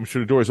wrestling? I'm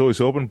sure the door is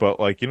always open, but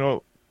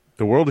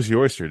the world is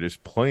your oyster. There's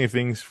plenty of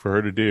things for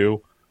her to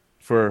do,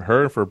 for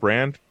her, for a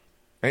brand.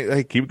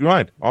 Hey, keep it in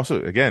mind.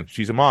 Also, again,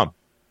 she's a mom,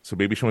 so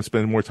maybe she wants to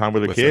spend more time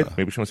with her kid.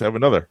 Maybe she wants to have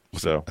another.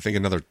 So I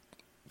think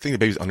the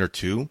baby's under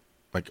 2,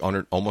 like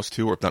under almost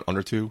 2, or if not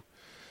under 2.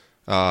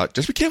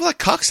 Just be careful of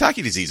that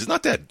Coxsackie disease. It's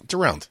not dead. It's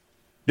around.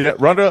 Yeah,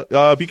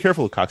 Ronda, be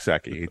careful of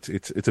Coxsackie.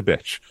 It's a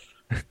bitch.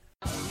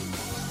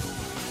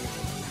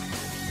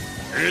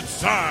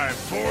 It's time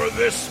for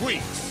this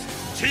week's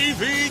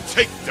TV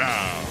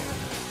Takedown.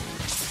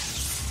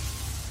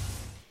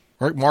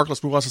 All right, Mark,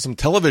 let's move on to some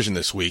television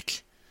this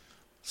week.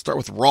 Start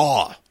with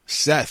Raw.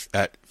 Seth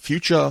at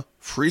Future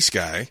Free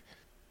Sky.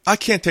 I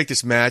can't take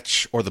this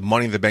match or the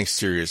Money in the Bank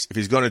serious if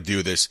he's going to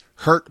do this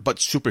hurt but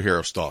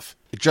superhero stuff.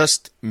 It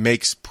just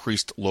makes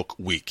Priest look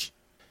weak.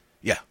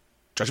 Yeah,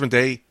 Judgment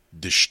Day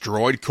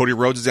destroyed Cody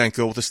Rhodes'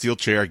 ankle with a steel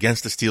chair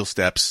against the steel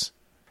steps.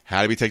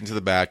 Had to be taken to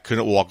the back,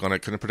 couldn't walk on it,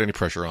 couldn't put any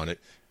pressure on it.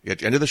 At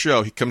the end of the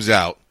show, he comes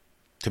out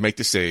to make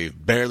the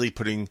save, barely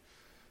putting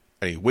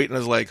any weight on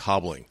his leg,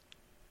 hobbling.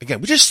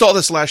 Again, we just saw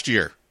this last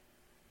year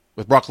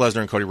with Brock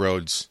Lesnar and Cody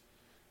Rhodes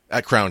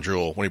at Crown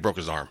Jewel when he broke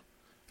his arm.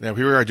 Now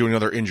here we are doing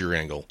another injury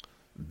angle.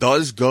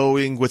 Does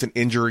going with an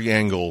injury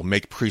angle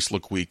make Priest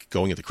look weak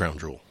going into Crown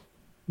Jewel?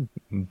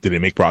 Did it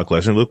make Brock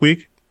Lesnar look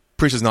weak?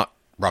 Priest is not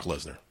Brock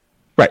Lesnar.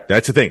 Right,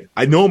 that's the thing.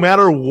 No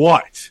matter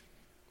what,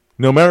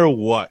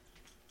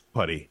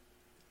 buddy,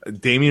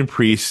 Damien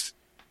Priest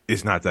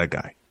is not that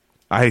guy.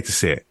 I hate to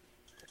say it.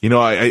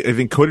 I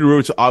think Cody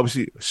Rhodes,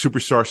 obviously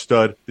superstar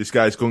stud. This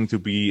guy's going to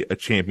be a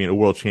champion, a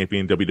world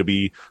champion,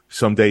 WWE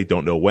someday.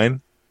 Don't know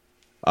when.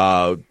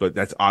 But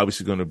that's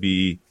obviously going to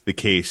be the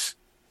case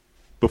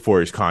before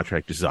his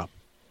contract is up.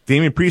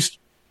 Damien Priest,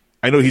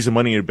 I know he's a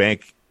Money in the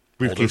Bank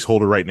briefcase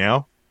holder right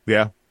now.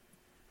 Yeah.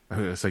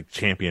 It's like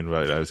champion,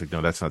 but I was like,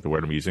 no, that's not the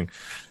word I'm using.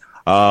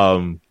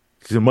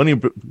 He's a Money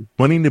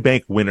in the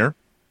Bank winner,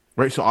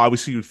 right? So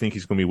obviously you'd think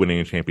he's going to be winning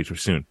a championship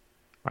soon.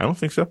 I don't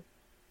think so.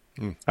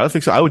 I don't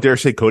think so. I would dare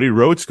say Cody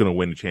Rhodes is going to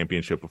win the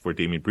championship before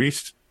Damien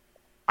Priest.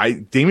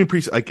 Damien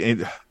Priest, I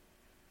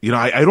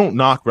don't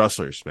knock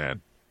wrestlers,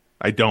 man.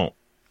 I don't.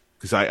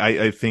 Because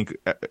I think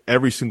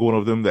every single one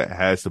of them that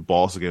has the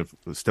balls to get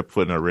step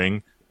foot in a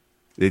ring,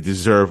 they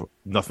deserve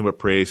nothing but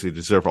praise. They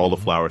deserve all the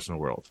flowers in the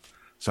world.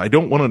 So I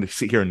don't want to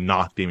sit here and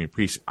knock Damien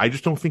Priest. I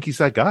just don't think he's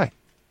that guy.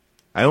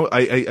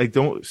 I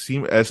don't see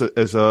him as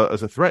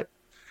a threat.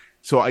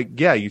 So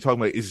you talking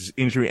about, is his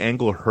injury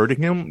angle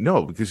hurting him?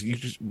 No, because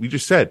we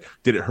just said,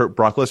 did it hurt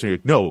Brock Lesnar? You're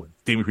like, no,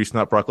 Damien Priest is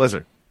not Brock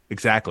Lesnar.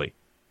 Exactly.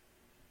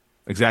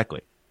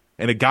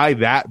 And a guy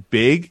that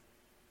big,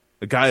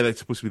 a guy that's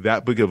supposed to be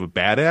that big of a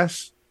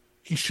badass,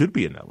 he should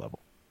be in that level,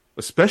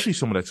 especially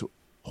someone that's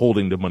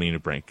holding the Money in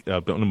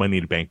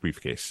the Bank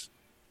briefcase.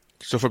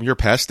 So from your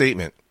past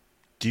statement,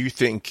 do you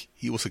think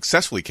he will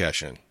successfully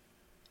cash in,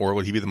 or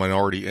would he be the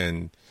minority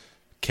and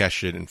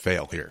cash in and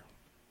fail here?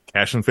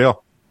 Cash and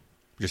fail.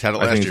 We just had it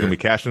last year. I think year. It's going to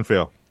be cash and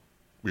fail.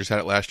 We just had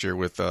it last year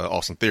with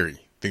Austin Theory.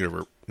 Think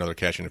of another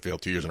cash in and fail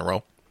 2 years in a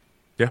row.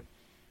 Yeah.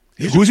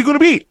 Who's he going to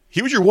beat?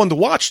 He was your one to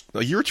watch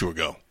a year or two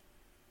ago.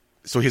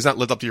 So he's not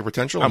lived up to your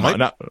potential?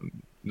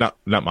 Not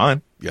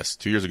mine. Yes,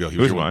 2 years ago. He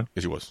was mine.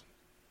 Yes, he was.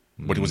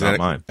 When he was Not in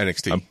mine.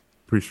 NXT. I'm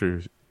pretty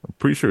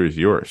sure it's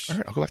yours. All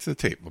right, I'll go back to the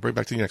tape. I'll bring it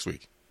back to you next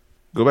week.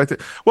 Go back to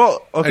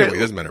okay. Anyway,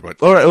 it doesn't matter.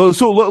 But all right,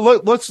 so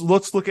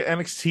let's look at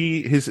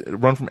NXT. His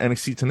run from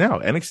NXT to now.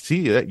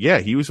 NXT, yeah,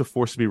 he was a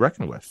force to be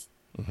reckoned with.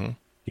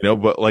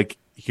 But like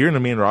here in the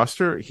main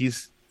roster,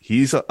 he's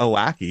a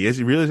lackey.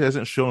 He really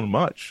hasn't shown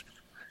much.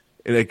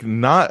 Like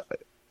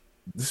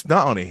it's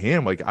not on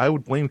him. Like I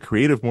would blame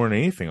creative more than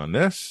anything on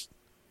this.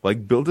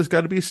 Like Build has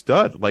got to be a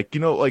stud. Like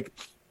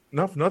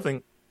not for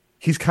nothing.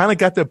 He's kind of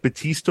got that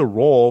Batista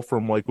role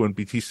from like when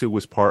Batista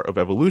was part of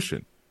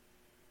Evolution,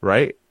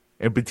 right?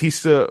 And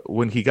Batista,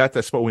 when he got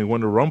that spot when he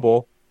won the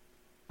Rumble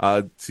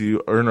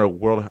to earn a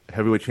World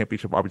Heavyweight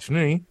Championship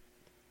opportunity,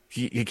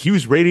 he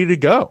was ready to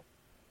go.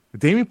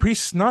 Damien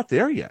Priest's not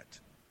there yet.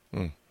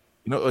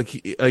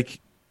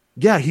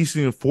 Yeah, he's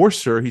the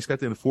enforcer. He's got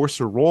the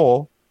enforcer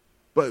role,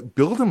 but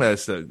build him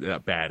as a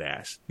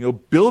badass.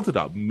 Build it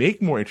up.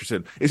 Make more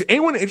interested. Is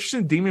anyone interested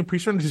in Damien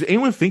Priest? Does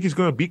anyone think he's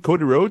going to beat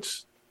Cody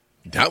Rhodes?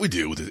 That we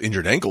do with his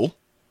injured ankle.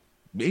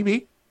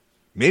 Maybe,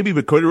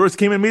 but Cody Rhodes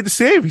came and made the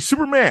save. He's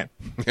Superman.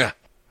 Yeah,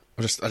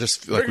 I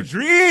just feel like we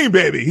dream,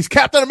 baby. He's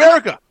Captain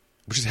America.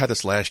 We just had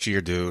this last year,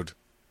 dude,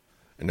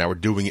 and now we're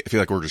doing it. I feel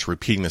like we're just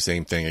repeating the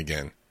same thing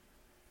again.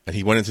 And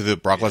he went into the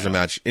Brock Lesnar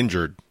match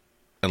injured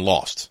and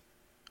lost.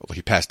 Well,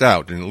 he passed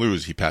out, didn't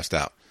lose. He passed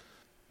out.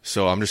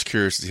 So I'm just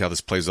curious to see how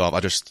this plays off. I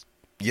just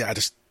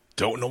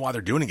don't know why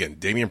they're doing it again.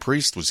 Damian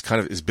Priest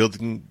is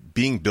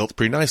being built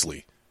pretty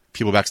nicely.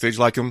 People backstage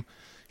like him.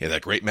 He had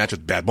that great match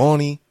with Bad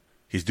Bunny.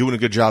 He's doing a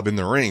good job in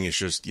the ring. It's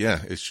just,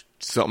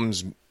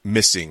 something's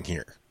missing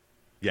here.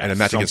 Yeah, and a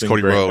match against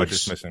Cody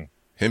Rhodes,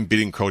 him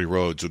beating Cody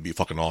Rhodes would be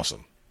fucking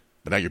awesome.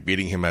 But now you're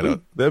beating him at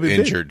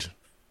injured,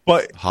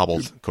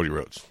 hobbled Cody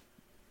Rhodes.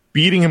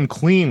 Beating him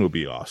clean would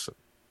be awesome.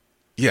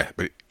 Yeah,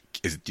 but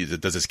does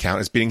this count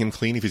as beating him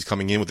clean if he's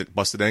coming in with a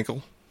busted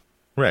ankle?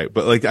 Right,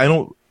 but like I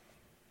don't.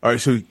 All right,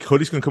 so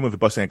Cody's going to come with a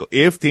busted ankle.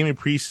 If Damien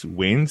Priest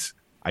wins,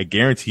 I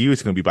guarantee you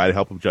it's going to be by the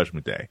help of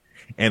Judgment Day.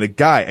 And a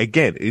guy,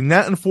 again, in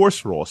that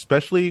enforcer role,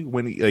 especially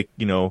when,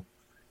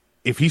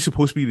 if he's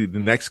supposed to be the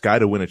next guy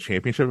to win a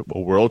championship, a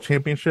world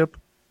championship,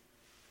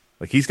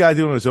 like he's got to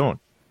do it on his own.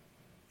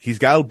 He's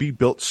got to be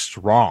built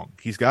strong.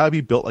 He's got to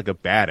be built like a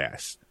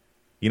badass.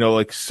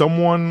 Like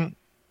someone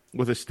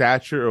with a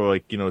stature or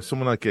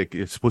someone like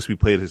it's supposed to be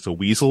played as a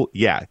weasel.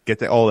 Yeah,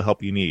 get all the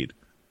help you need,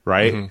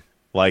 right? Mm-hmm.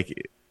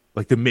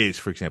 Like the Miz,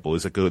 for example,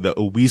 is like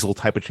a weasel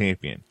type of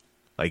champion.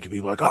 Like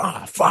people are like,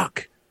 oh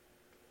fuck,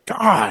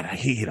 God, I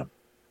hate him.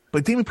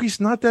 But Damien Priest's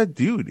not that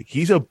dude.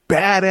 He's a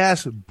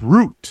badass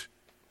brute.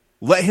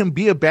 Let him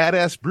be a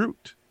badass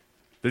brute.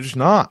 They're just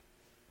not.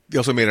 They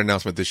also made an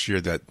announcement this year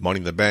that Money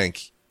in the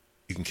Bank,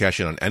 you can cash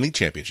in on any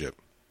championship.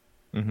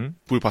 Mm-hmm. We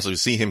would possibly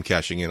see him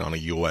cashing in on a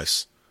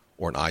US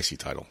or an IC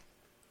title.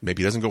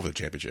 Maybe he doesn't go for the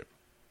championship.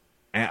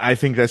 And I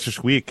think that's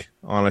just weak,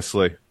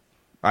 honestly.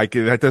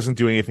 That doesn't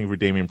do anything for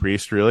Damien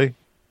Priest, really.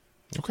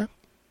 Okay.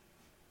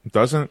 It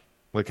doesn't.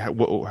 Like,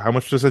 how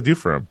much does that do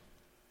for him?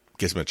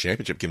 Gives him a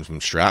championship, gives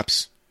him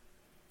straps.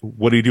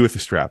 What do you do with the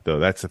strap, though?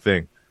 That's the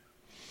thing.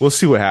 We'll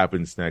see what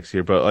happens next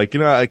year. But, I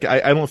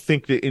don't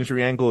think the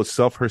injury angle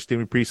itself hurts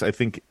Damien Priest. I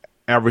think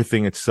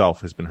everything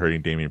itself has been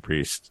hurting Damien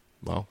Priest.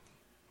 Well,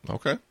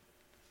 okay.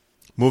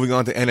 Moving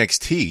on to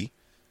NXT,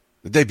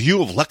 the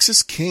debut of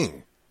Lexis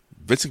King.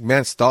 Vince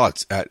McMahon's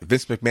thoughts at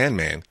Vince McMahon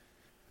Man.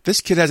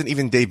 This kid hasn't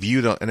even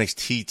debuted on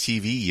NXT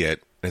TV yet,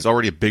 and is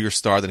already a bigger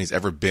star than he's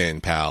ever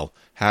been, pal.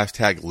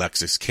 Hashtag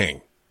Lexis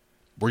King.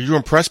 Were you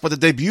impressed by the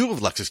debut of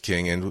Lexis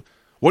King, and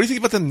what do you think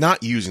about them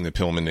not using the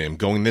Pillman name,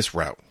 going this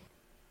route?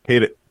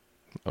 Hate it.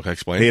 Okay,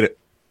 explain. Hate it.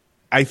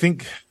 I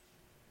think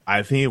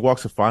he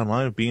walks a fine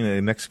line of being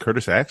the next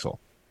Curtis Axel.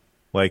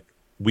 Like,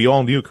 we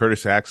all knew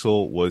Curtis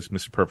Axel was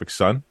Mr. Perfect's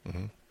son.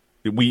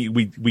 Mm-hmm.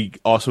 We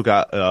also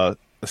got a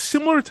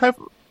similar type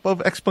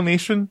of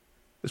explanation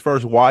as far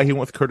as why he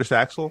went with Curtis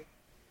Axel,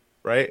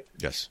 right?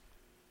 Yes.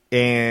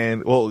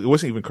 And, well, it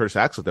wasn't even Curtis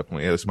Axel at that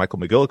point. It was Michael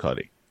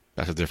McGillicuddy.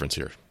 That's the difference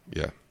here.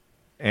 Yeah.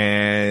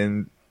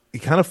 And he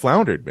kind of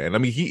floundered, man. I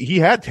mean, he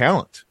had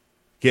talent.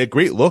 He had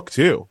great look,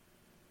 too.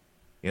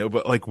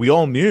 But, like, we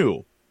all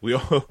knew.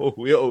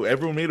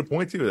 Everyone made a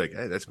point, too. Like,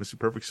 hey, that's Mr.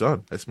 Perfect's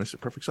son. That's Mr.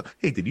 Perfect's son.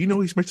 Hey, did you know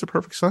he's Mr.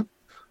 Perfect's son?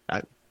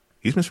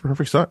 He's Mr.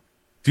 Perfect's son.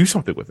 Do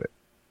something with it.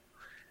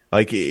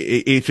 Like,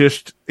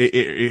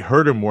 it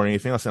hurt him more than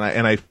anything else.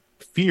 And I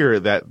fear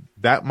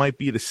that might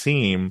be the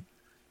same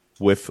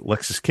with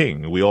Lexis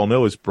King. We all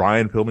know is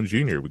Brian Pillman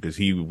Jr. because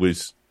he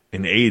was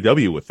in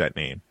AEW with that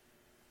name.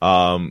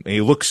 And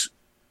he looks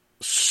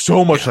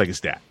so much like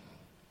his dad.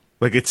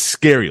 Like, it's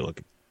scary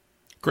looking.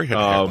 Great head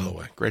of hair, by the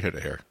way. Great head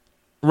of hair.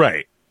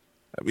 Right.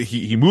 I mean,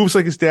 he moves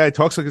like his dad,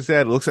 talks like his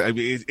dad. It looks like, I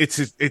mean,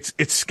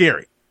 it's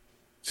scary.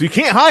 So you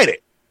can't hide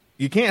it.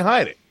 You can't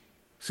hide it.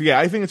 So yeah,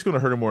 I think it's going to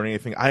hurt him more than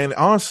anything.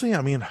 Honestly,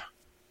 I mean,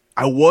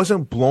 I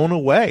wasn't blown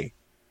away.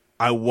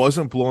 I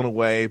wasn't blown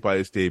away by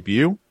his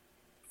debut.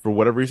 For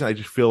whatever reason, I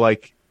just feel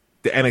like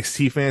the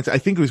NXT fans. I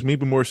think it was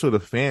maybe more so the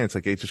fans.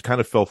 Like, it just kind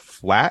of fell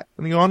flat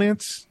in the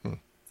audience for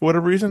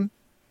whatever reason.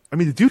 I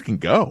mean, the dude can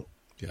go.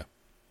 Yeah.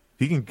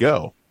 He can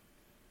go.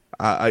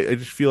 I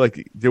just feel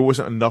like there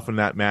wasn't enough in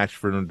that match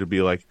for him to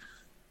be like,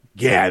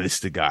 yeah, this is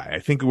the guy. I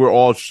think we're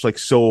all just like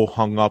so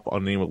hung up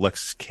on the name of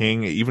Lexis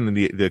King. Even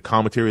in the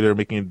commentary, they're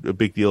making a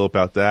big deal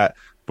about that.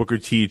 Booker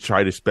T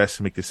tried his best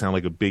to make this sound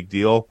like a big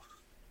deal.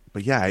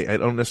 But yeah, I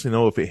don't necessarily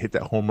know if it hit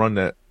that home run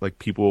that like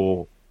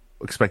people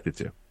expect it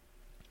to.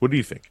 What do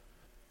you think?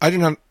 I did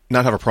not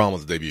have a problem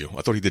with the debut.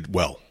 I thought he did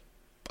well.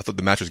 I thought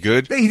the match was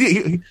good.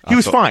 He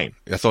was fine.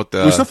 I thought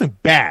there was nothing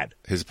bad.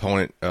 His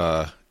opponent,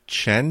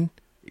 Chen,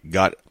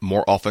 got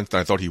more offense than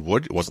I thought he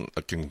would. It wasn't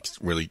a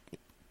really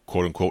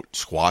quote-unquote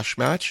squash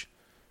match.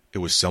 It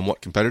was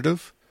somewhat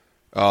competitive.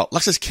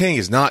 Lexis King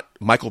is not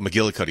Michael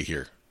McGillicuddy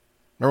here.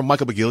 Remember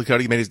Michael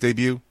McGillicuddy made his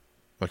debut? I'm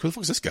like, who the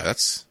fuck is this guy?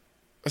 That's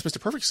Mr.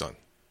 Perfect's son.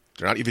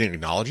 They're not even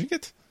acknowledging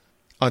it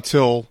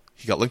until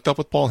he got linked up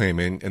with Paul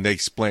Heyman, and they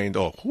explained,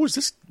 oh, who is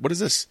this? What is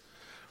this?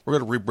 We're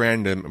going to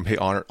rebrand him and pay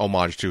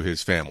homage to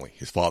his family,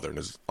 his father and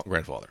his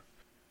grandfather.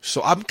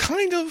 So I'm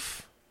kind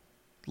of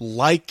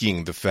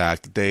liking the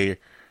fact that they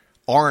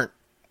aren't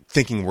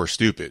thinking we're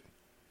stupid.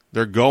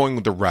 They're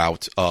going the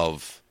route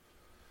of,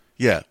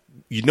 yeah,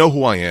 you know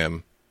who I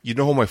am. You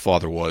know who my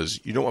father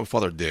was. You know what my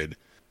father did.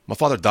 My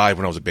father died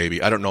when I was a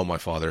baby. I don't know my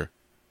father.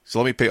 So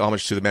let me pay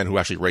homage to the man who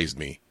actually raised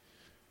me.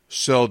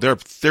 So they're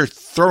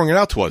throwing it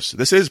out to us.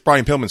 This is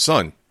Brian Pillman's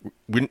son.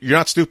 You're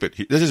not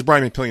stupid. This is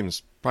Brian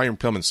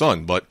Pillman's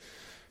son, but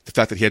the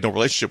fact that he had no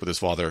relationship with his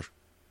father,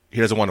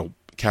 he doesn't want to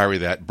carry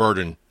that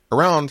burden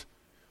around,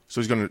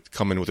 so he's going to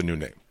come in with a new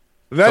name.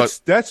 That's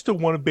the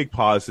one big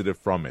positive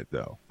from it,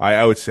 though.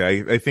 I would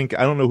say. I think,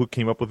 I don't know who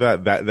came up with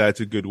that. That's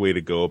a good way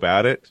to go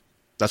about it.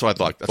 That's what I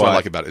thought. That's what I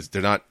like about it. Is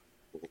they're not.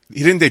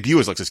 He didn't debut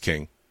as Lexis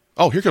King.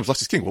 Oh, here comes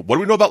Lexis King. What do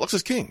we know about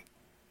Lexis King?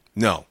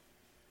 No,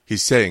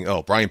 he's saying,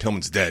 "Oh, Brian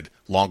Pillman's dead.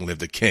 Long live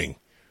the king."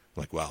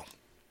 I'm like, wow.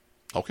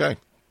 Okay,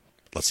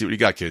 let's see what you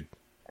got, kid.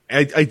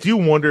 I do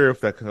wonder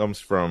if that comes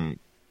from.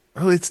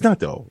 Oh, it's not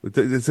though.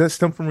 Does that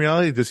stem from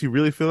reality? Does he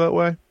really feel that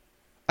way?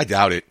 I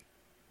doubt it.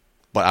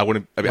 But I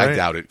wouldn't. I mean, right. I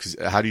doubt it, because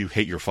how do you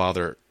hate your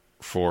father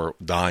for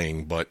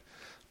dying? But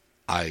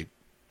I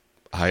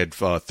had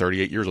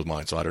 38 years with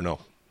mine, so I don't know.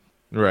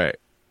 Right.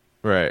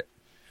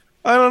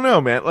 I don't know,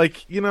 man.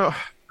 Like, you know,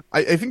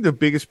 I think the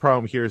biggest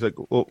problem here is like,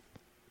 well,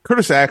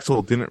 Curtis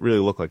Axel didn't really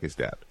look like his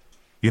dad.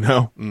 You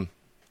know,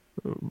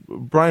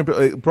 Brian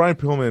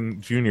Pillman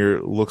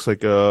Jr. looks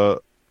like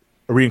a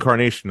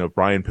reincarnation of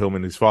Brian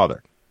Pillman, his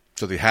father.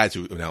 So they had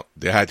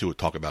to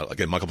talk about it.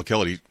 Again, Michael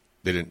McKellarty,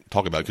 they didn't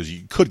talk about it because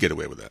you could get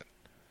away with that.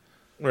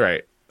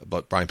 Right.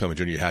 But Brian Pillman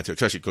Jr. had to,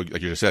 especially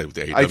like you just said with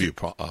the AEW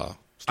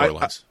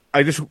storylines.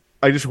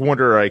 I just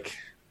wonder, like,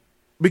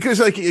 because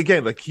like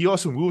again, like he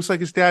also moves like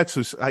his dad,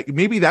 so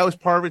maybe that was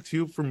part of it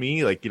too for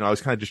me. Like, you know, I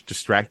was kind of just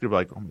distracted by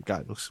like, oh my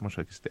god, it looks so much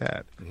like his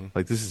dad. Mm-hmm.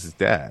 Like, this is his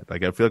dad.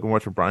 Like, I feel like I'm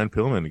watching Brian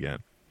Pillman again.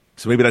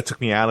 So maybe that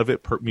took me out of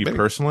it,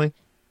 personally,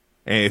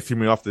 and it threw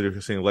me off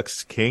the saying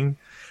Lexis King.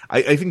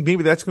 I think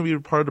maybe that's going to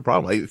be part of the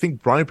problem. I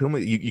think Brian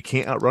Pillman, you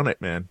can't outrun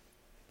it, man.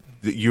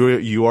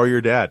 You are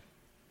your dad.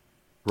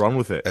 Run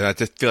with it. And I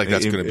just feel like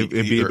that's going to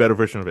be a better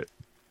version of it.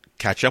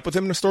 Catch up with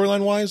him in the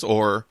storyline wise,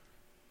 or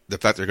the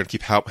fact they're going to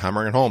keep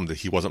hammering it home that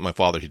he wasn't my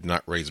father, he did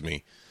not raise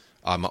me.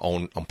 I'm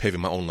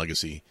paving my own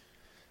legacy,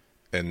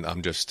 and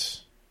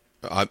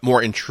I'm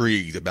more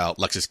intrigued about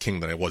Lexis King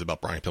than I was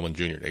about Brian Pillman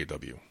Jr. at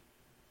AEW.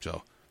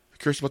 So, I'm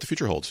curious what the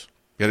future holds.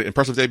 He had an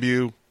impressive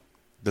debut.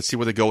 Let's see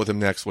where they go with him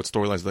next. What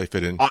storylines do they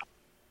fit in?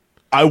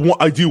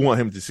 I do want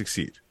him to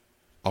succeed.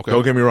 Okay,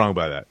 don't get me wrong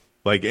by that.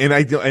 Like, and I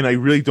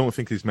really don't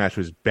think this match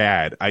was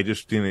bad. I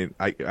just didn't.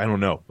 I don't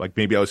know. Like,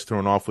 maybe I was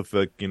thrown off with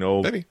the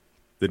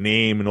the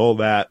name and all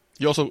that.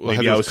 You also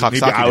maybe I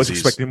was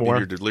expecting more. Maybe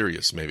you're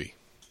delirious. Maybe.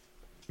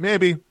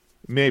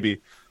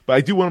 But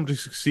I do want him to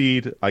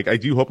succeed. Like, I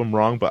do hope I'm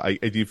wrong, but I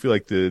do feel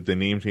like the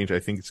name change. I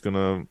think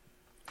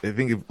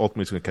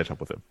ultimately it's gonna catch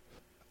up with him.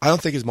 I don't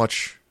think as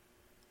much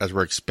as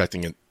we're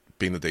expecting it,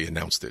 being that they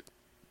announced it.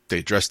 They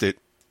addressed it.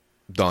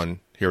 Done.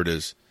 Here it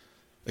is.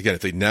 Again,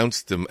 if they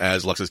announced them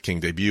as Lexis King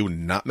debut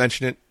and not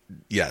mention it,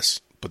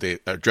 yes. But they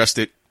addressed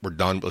it. We're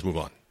done. Let's move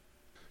on.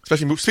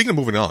 Speaking of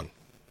moving on,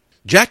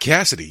 Jack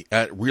Cassidy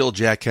at Real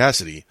Jack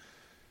Cassidy.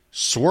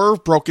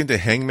 Swerve broke into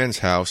Hangman's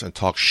house and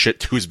talked shit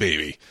to his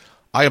baby.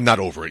 I am not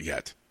over it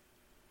yet.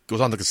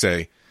 Goes on to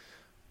say,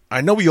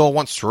 I know we all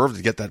want Swerve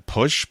to get that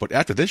push, but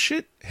after this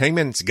shit,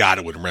 Hangman's got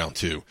to win round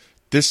 2.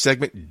 This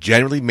segment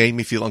generally made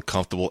me feel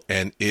uncomfortable,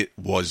 and it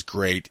was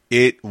great.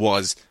 It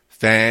was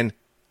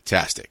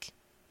fantastic.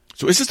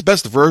 So is this the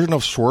best version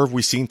of Swerve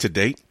we've seen to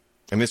date?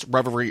 And this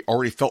rivalry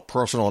already felt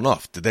personal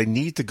enough. Did they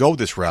need to go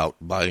this route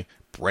by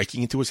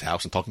breaking into his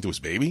house and talking to his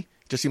baby?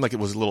 It just seemed like it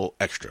was a little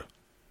extra.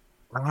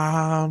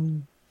 No,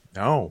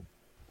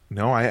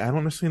 I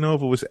don't necessarily know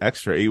if it was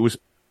extra. It was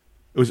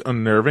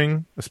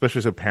unnerving, especially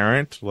as a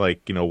parent.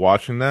 Like, you know,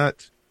 watching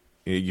that,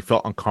 you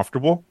felt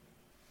uncomfortable.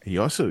 And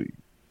you also,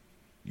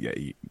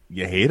 you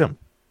hate him.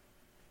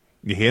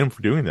 You hate him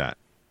for doing that.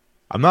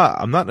 I'm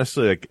not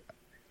necessarily like,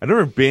 I've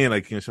never been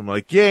like, someone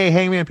like, yay,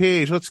 Hangman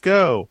Page, let's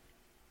go.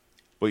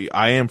 But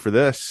I am for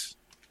this.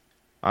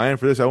 I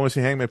want to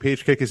see Hangman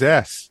Page kick his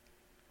ass.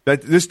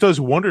 This does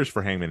wonders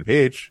for Hangman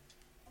Page.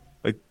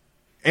 Like,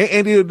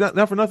 and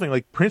not for nothing.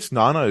 Like, Prince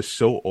Nana is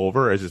so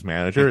over as his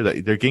manager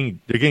that they're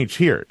getting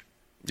cheered.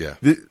 Yeah,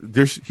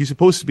 he's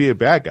supposed to be a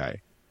bad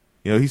guy.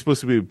 He's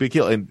supposed to be a big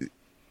heel, and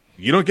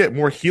you don't get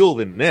more heel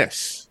than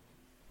this.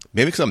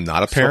 Maybe because I'm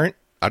not a parent,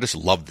 I just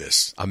love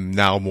this. I'm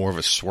now more of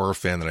a Swerve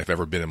fan than I've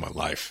ever been in my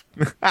life.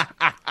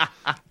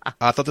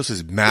 I thought this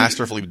was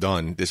masterfully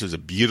done. This was a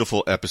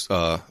beautiful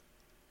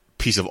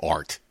piece of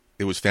art.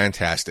 It was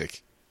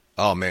fantastic.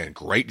 Oh, man,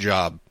 great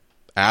job.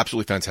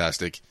 Absolutely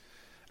fantastic.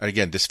 And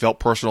again, this felt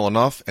personal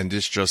enough, and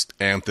this just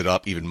amped it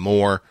up even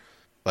more.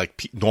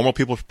 Like, normal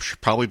people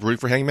should probably root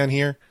for Hangman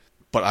here,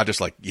 but I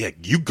just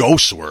you go,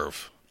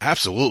 Swerve.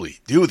 Absolutely.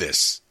 Do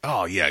this.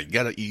 Oh, yeah,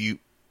 you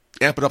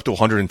amp it up to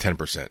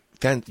 110%.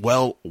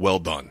 Well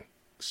done.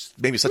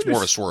 Maybe such more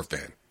of a Swerve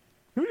fan.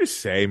 Let me just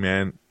say,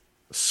 man,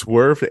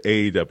 Swerve to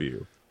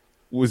AEW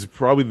was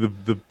probably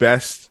the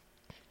best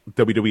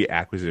WWE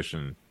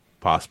acquisition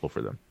possible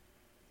for them.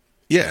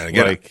 Yeah, and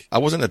again, I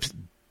wasn't the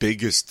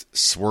biggest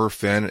Swerve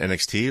fan in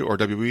NXT or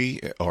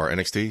WWE or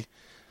NXT.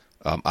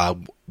 I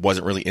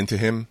wasn't really into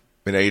him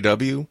in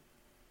AEW.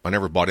 I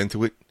never bought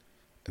into it.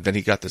 And then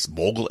he got this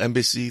mogul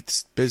embassy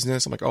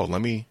business. I'm like, oh,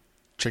 let me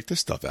check this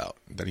stuff out.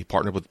 And then he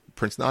partnered with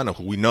Prince Nana,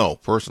 who we know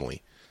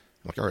personally.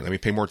 I'm like, all right, let me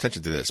pay more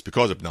attention to this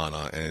because of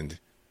Nana. And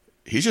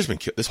he's just been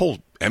this whole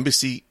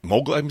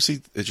mogul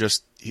embassy,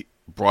 he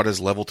brought his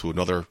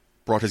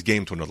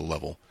game to another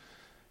level.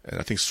 And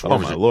I think Swerve. Oh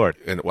my lord!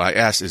 And what I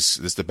asked, is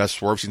this the best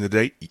Swerve seen to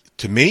date?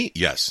 To me,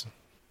 yes.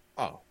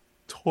 Oh,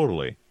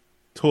 totally.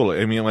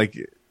 I mean,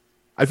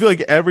 I feel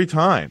like every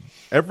time,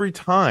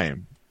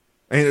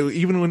 and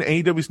even when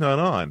AEW's not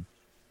on,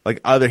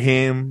 either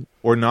him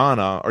or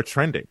Nana are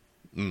trending.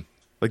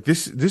 Like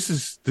this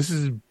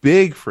is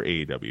big for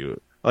AEW.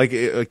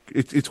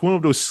 It's one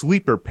of those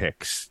sleeper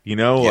picks,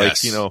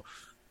 Yes.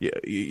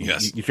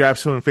 You draft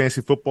someone in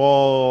fantasy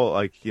football,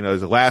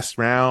 as a last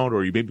round,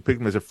 or you maybe pick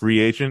them as a free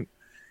agent,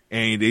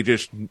 and they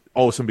just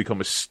all of a sudden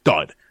become a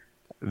stud.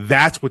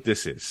 That's what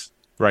this is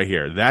right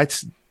here.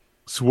 That's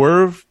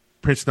Swerve,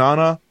 Prince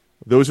Nana.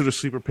 Those are the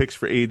sleeper picks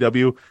for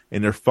AEW,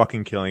 and they're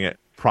fucking killing it.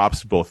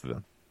 Props to both of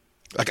them.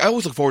 I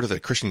always look forward to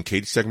the Christian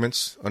Cage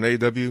segments on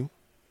AEW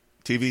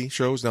TV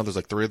shows. Now there's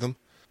 3 of them.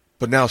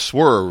 But now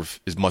Swerve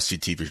is must-see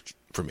TV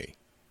for me.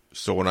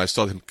 So when I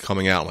saw him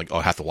coming out, I'm like, oh,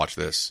 I have to watch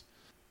this.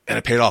 And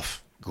it paid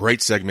off.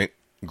 Great segment.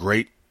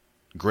 Great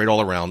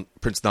all around.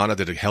 Prince Nana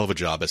did a hell of a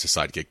job as a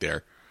sidekick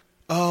there.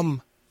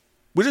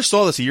 We just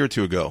saw this a year or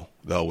two ago,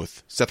 though,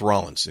 with Seth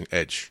Rollins and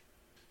Edge.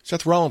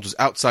 Seth Rollins was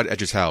outside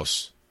Edge's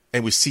house,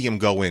 and we see him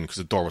go in because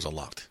the door was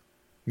unlocked.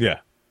 Yeah.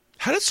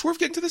 How did Swerve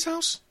get into this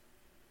house?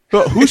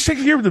 But who's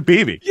taking care of the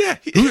baby? Yeah.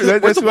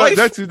 Where's the wife?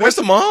 Where's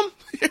the mom?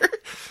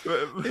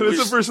 That's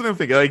the first thing I'm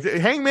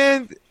thinking.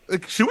 Hangman,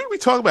 should we be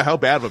talking about how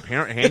bad of a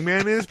parent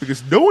Hangman is?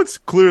 Because no one's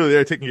clearly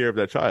there taking care of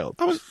that child.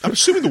 I'm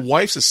assuming the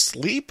wife's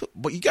asleep,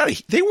 but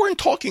they weren't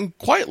talking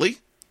quietly.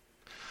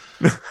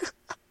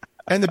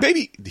 And the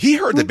baby, he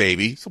heard the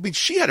baby, so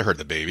she had heard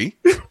the baby.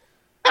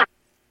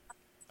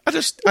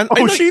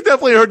 She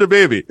definitely heard the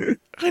baby.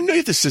 I know you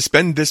have to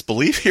suspend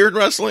disbelief here in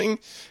wrestling.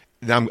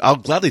 And I'll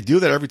gladly do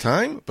that every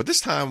time, but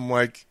this time I'm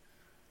like,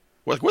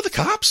 where are the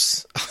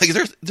cops?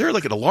 Is there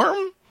an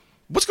alarm?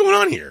 What's going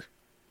on here?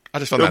 I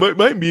just found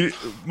my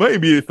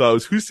immediate thought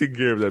was, who's taking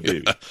care of that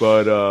baby?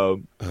 But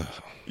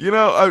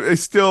I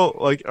still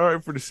all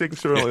right, for the sake of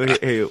story,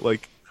 hey,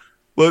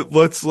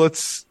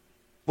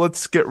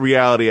 let's get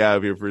reality out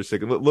of here for a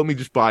second. Let me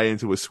just buy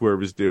into what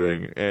Swerve is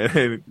doing,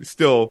 and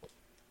still,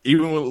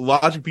 even with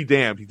logic be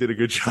damned, he did a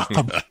good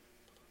job.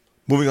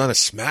 Moving on to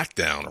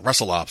SmackDown,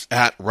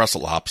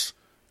 WrestleOps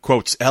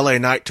quotes LA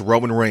Knight to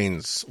Roman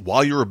Reigns,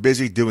 while you were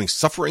busy doing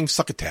suffering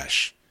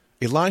succotash,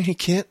 a line he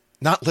can't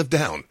not live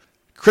down.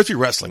 Crispy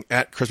Wrestling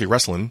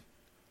 @CrispyWrestling.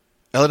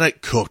 LA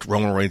Knight cooked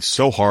Roman Reigns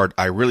so hard,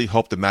 I really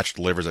hope the match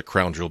delivers at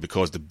Crown Jewel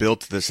because the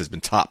build to this has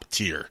been top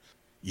tier.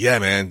 Yeah,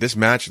 man, this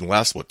match in the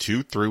last,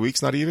 2-3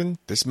 weeks, not even?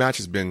 This match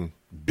has been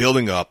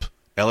building up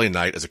LA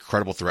Knight as a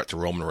credible threat to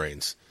Roman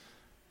Reigns.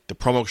 The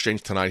promo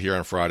exchange tonight here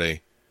on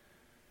Friday,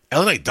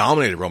 LA Knight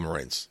dominated Roman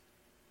Reigns.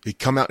 He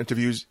come out,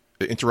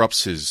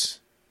 interrupts his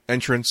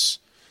entrance,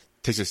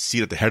 takes a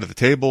seat at the head of the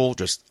table,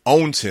 just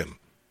owns him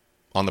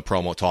on the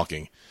promo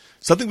talking.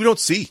 Something we don't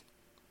see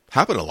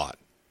happen a lot.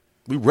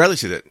 We rarely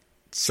see that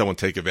someone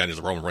take advantage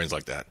of Roman Reigns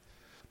like that.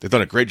 They've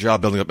done a great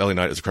job building up LA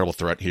Knight as a credible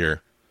threat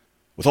here.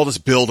 With all this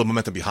build of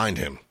momentum behind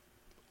him,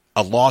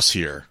 a loss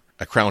here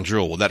at Crown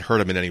Jewel, will that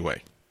hurt him in any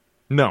way?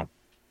 No.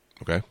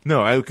 Okay.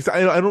 No, because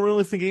I don't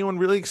really think anyone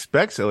really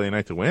expects LA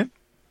Knight to win.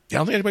 Yeah, I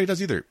don't think anybody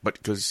does either, but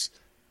because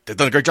they've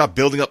done a great job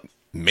building up,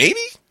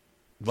 maybe?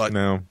 But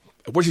no.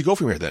 Where does he go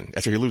from here then,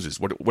 after he loses?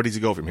 Where does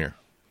he go from here?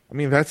 I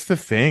mean, that's the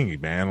thing,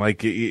 man. I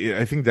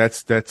think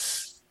that's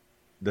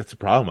the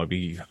problem. I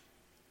mean,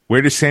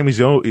 where does Sami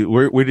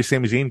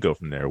Zayn go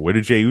from there? Where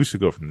did Jey Uso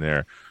go from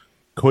there?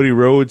 Cody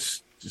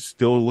Rhodes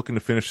still looking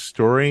to finish the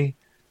story.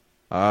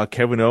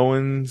 Kevin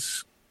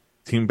Owens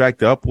team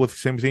backed up with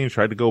Sami Zayn,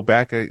 tried to go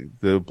back at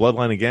the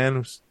bloodline again,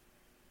 was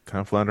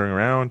kind of floundering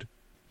around.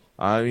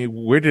 I mean,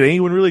 where did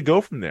anyone really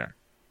go from there?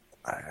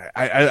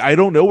 I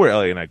don't know where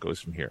LA Knight goes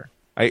from here.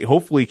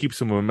 Hopefully he keeps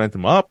some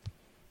momentum up.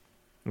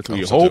 That's what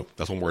you hope.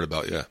 That's what I'm worried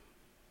about, yeah.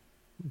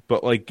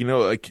 But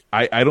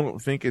I don't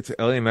think it's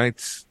LA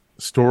Knight's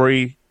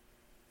story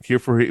here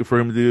for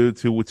him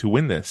to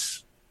win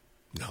this.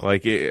 No.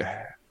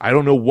 I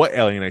don't know what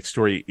LA Knight's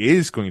story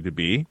is going to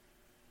be.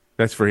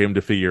 That's for him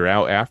to figure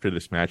out after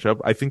this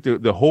matchup. I think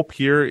the hope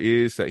here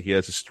is that he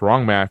has a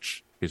strong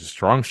match, he has a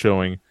strong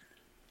showing,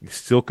 he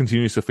still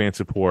continues to fan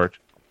support,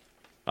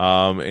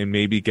 and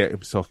maybe get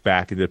himself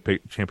back in the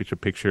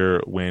championship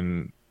picture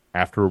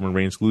after Roman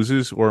Reigns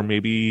loses, or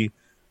maybe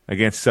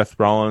against Seth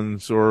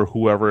Rollins or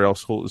whoever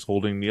else is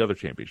holding the other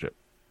championship.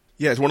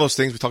 Yeah, it's one of those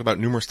things we talk about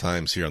numerous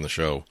times here on the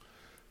show.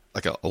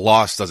 Like a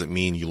loss doesn't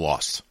mean you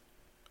lost.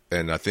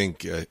 And I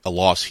think a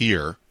loss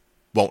here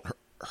won't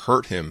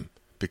hurt him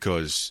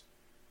because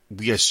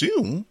we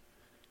assume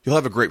he'll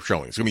have a great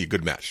showing. It's going to be a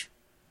good match.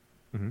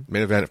 Mm-hmm.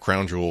 Main event of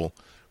Crown Jewel,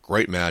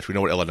 great match. We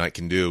know what LA Knight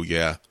can do,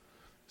 yeah.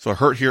 So a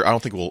hurt here, I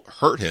don't think will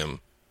hurt him.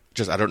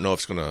 Just I don't know if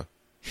it's going to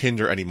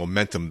hinder any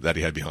momentum that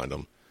he had behind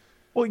him.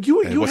 Well,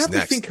 you have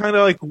to think kind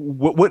of like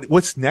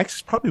what's next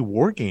is probably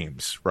War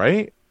Games,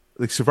 right?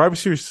 Like Survivor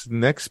Series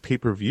next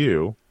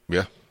pay-per-view.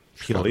 Yeah.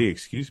 PLE,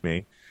 excuse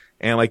me.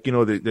 And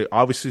they're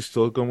obviously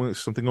still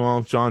something going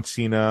on with John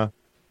Cena.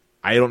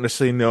 I don't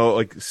necessarily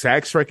know.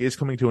 SAG Strike is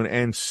coming to an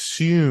end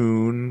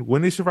soon.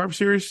 When is Survivor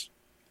Series?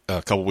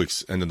 A couple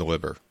weeks, end of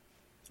November.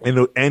 End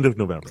of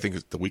November. I think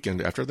it's the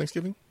weekend after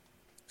Thanksgiving.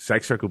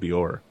 SAG Strike will be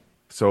over.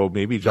 So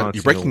maybe John Cena.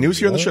 You breaking news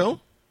here on the show?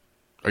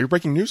 Are you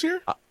breaking news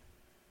here?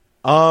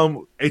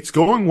 It's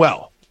going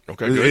well.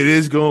 Okay, it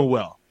is going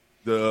well.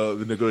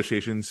 The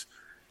negotiations.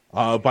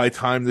 By the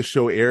time the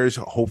show airs,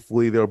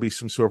 hopefully there'll be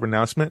some sort of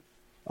announcement.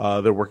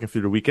 They're working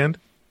through the weekend.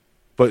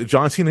 But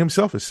John Cena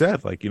himself has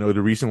said,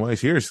 the reason why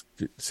he's here is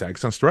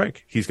SAG's on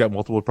strike. He's got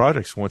multiple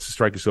projects. Once the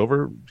strike is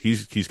over,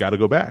 he's got to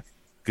go back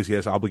because he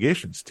has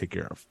obligations to take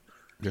care of.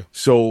 Yeah.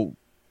 So,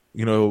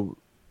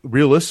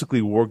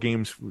 realistically, War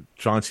Games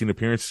John Cena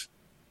appearance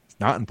is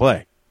not in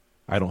play,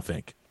 I don't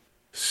think.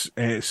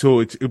 And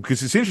so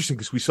because it's interesting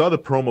because we saw the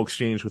promo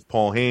exchange with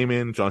Paul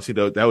Heyman, John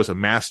Cena. That was a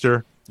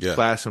master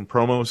class in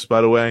promos, by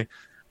the way.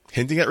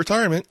 Hinting at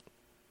retirement.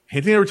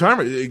 Maybe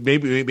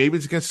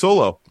it's against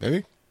Solo.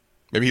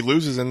 Maybe he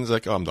loses and is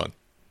like, oh, I'm done.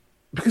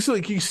 Because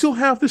you still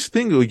have this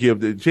thing. You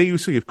have the Jey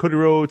Uso, you have Cody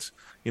Rhodes.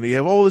 You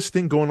have all this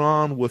thing going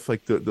on with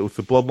with the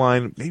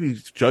Bloodline. Maybe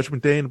it's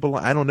Judgment Day and the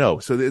Bloodline. I don't know.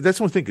 So that's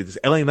one thing. Does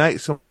LA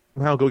Knight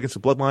somehow go against the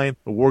Bloodline?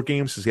 The War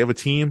Games? Does he have a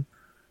team?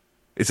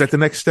 Is that the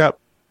next step?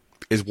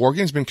 Is War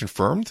Games been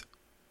confirmed?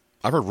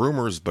 I've heard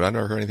rumors, but I've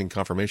never heard anything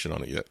confirmation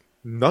on it yet.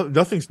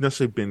 Nothing's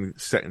necessarily been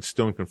set in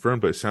stone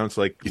confirmed, but it sounds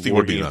like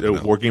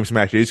War Games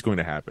match is going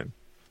to happen.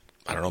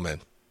 I don't know,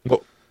 man.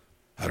 Well,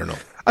 I don't know.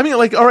 I mean,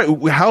 all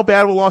right, how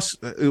bad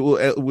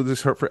will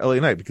this hurt for LA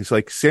Knight? Because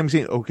Sami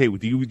Zayn, okay,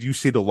 do you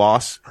say the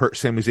loss hurt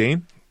Sami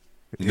Zayn?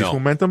 His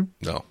momentum?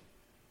 No,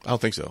 I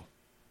don't think so.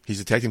 He's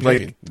a tag team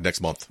champion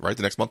next month, right?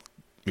 The next month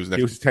he was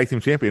a tag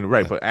team champion,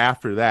 right? Yeah. But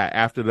after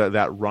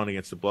that run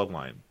against the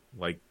Bloodline,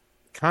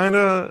 kind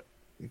of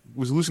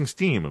was losing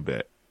steam a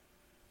bit.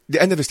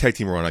 The end of his tag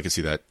team run, I can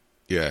see that.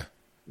 Yeah.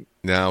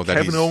 Now that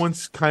Kevin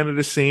Owens kind of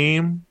the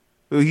same.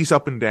 He's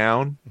up and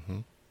down. Mm-hmm.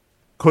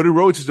 Cody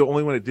Rhodes is the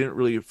only one that didn't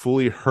really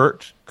fully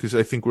hurt because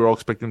I think we're all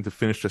expecting him to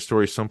finish the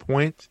story at some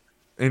point.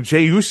 And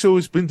Jey Uso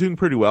has been doing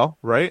pretty well,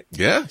 right?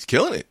 Yeah, he's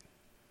killing it.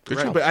 Good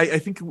job. But I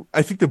think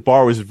the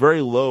bar was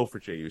very low for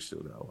Jey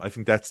Uso, though. I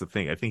think that's the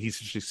thing. I think he's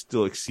just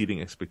still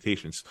exceeding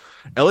expectations.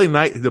 LA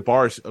Knight, the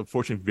bar is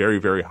unfortunately very,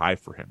 very high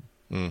for him.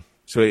 Mm.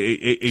 So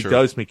it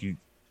does make you.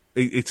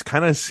 It's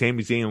kind of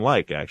Sami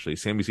Zayn-like, actually.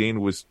 Sami Zayn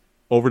was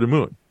over the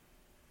moon,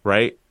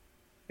 right?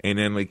 And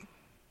then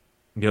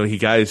he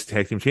got his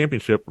tag team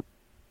championship.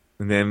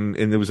 And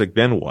it was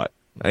then what?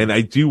 And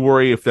I do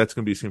worry if that's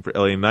going to be the same for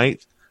LA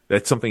Knight.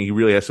 That's something he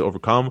really has to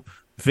overcome.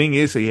 The thing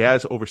is, he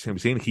has over Sami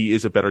Zayn. He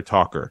is a better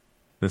talker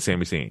than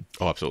Sami Zayn.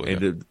 Oh,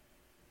 absolutely.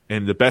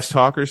 And the best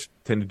talkers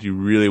tend to do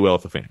really well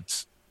with the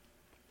fans.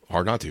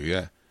 Hard not to,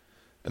 yeah.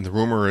 And the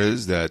rumor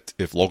is that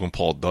if Logan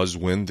Paul does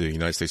win the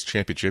United States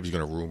Championship, he's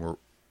going to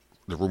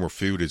the rumor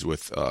feud is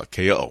with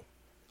KO.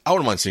 I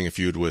wouldn't mind seeing a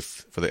feud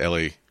for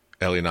the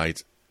LA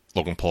Knight,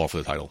 Logan Paul for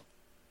the title.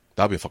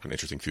 That'd be a fucking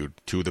interesting feud.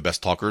 Two of the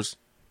best talkers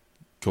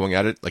going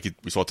at it, like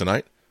we saw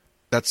tonight.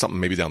 That's something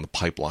maybe down the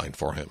pipeline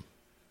for him.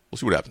 We'll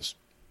see what happens.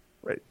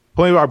 Right.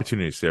 Plenty of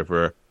opportunities there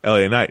for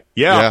LA Knight.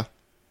 Yeah.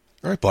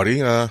 All right, buddy.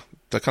 That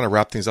kind of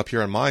wrapped things up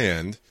here on my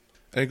end.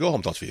 Any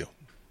go-home thoughts for you?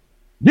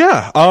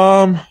 Yeah.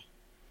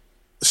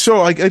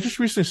 So I just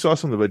recently saw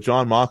something about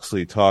John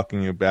Moxley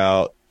talking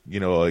about,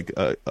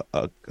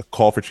 a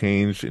call for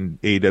change in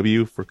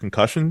AEW for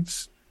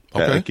concussions.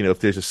 Okay. That, if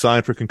there's a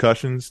sign for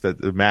concussions, that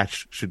the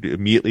match should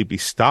immediately be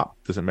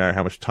stopped. Doesn't matter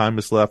how much time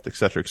is left, et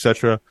cetera, et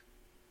cetera.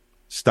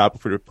 Stop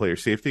for the player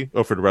safety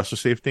or for the wrestler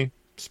safety.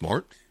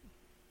 Smart.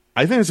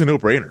 I think it's a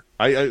no-brainer.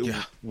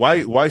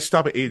 Why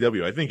stop at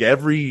AEW? I think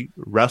every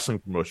wrestling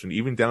promotion,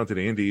 even down to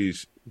the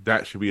indies,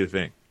 that should be a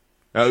thing.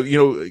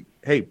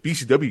 Hey,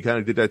 BCW kind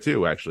of did that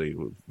too, actually.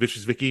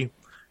 Vicious Vicky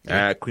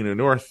at Queen of the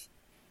North.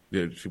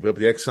 She put up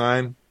the X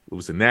sign. It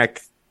was the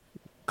neck.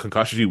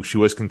 Concussion. She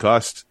was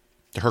concussed.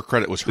 To her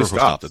credit, was her who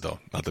stopped it, though,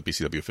 not the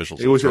BCW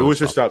officials. It was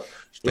her stop.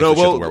 No,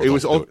 well, it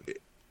was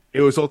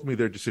ultimately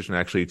their decision,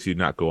 actually, to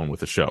not go on with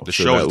the show. The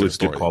show was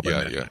the call.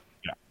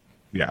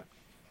 Yeah.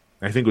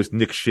 I think it was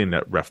Nick Shin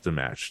that reffed the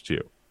match,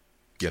 too.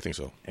 Yeah, I think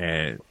so.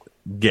 And,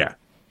 yeah.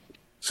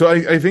 So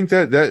I think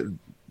that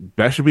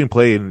should be in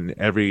play in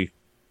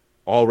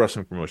all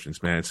wrestling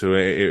promotions, man. So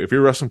if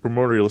you're a wrestling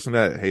promoter, you listen to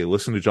that, hey,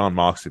 listen to John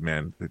Moxley,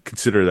 man.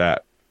 Consider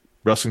that.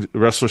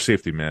 Wrestler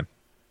safety, man.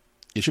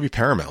 It should be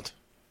paramount.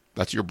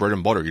 That's your bread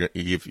and butter.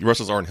 If your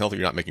wrestlers aren't healthy,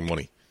 you're not making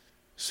money.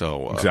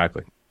 So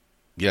exactly.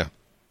 Yeah.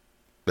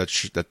 That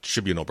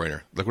should be a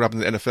no-brainer. Look what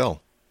happened in the NFL.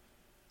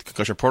 The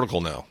concussion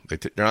protocol now.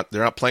 They're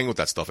not playing with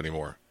that stuff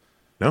anymore.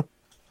 No.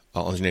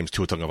 His name's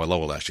Tua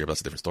Tagovailoa last year, but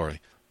that's a different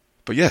story.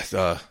 But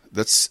yeah,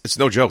 it's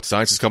no joke.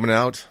 Science is coming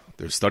out.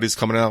 There's studies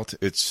coming out.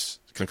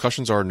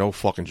 Concussions are no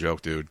fucking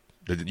joke, dude.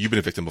 You've been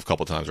a victim of a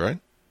couple times, right?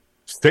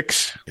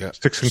 6. Yeah.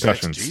 6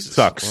 concussions. Jesus.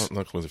 Sucks. Well,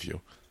 not close a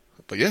few.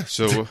 But yeah,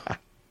 so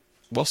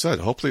well said.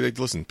 Hopefully they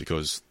listen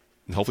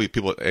and hopefully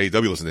people at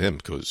AEW listen to him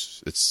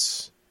because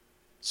it's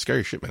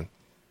scary shit, man.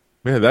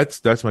 Yeah,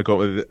 that's my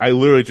goal. I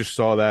literally just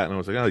saw that and I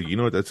was like, oh, you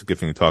know what? That's a good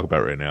thing to talk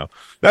about right now.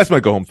 That's my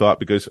go home thought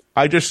because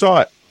I just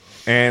saw it.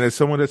 And as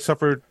someone that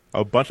suffered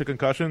a bunch of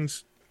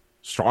concussions,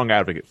 strong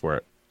advocate for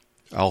it.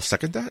 I'll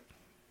second that.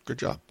 Good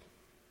job.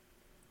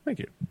 Thank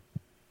you.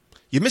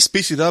 You missed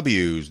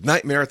BCW's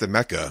Nightmare at the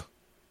Mecca.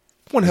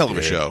 One hell of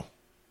a show.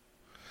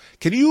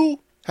 Can you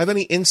have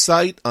any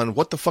insight on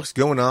what the fuck's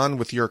going on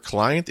with your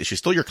client? Is she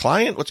still your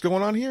client? What's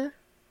going on here?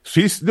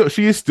 She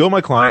is still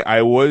my client.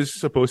 I was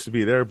supposed to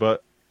be there,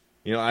 but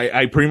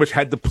I pretty much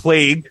had the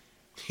plague.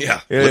 Yeah,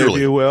 literally.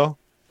 If you will.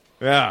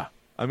 Yeah.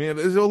 I mean,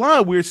 there's a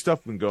lot of weird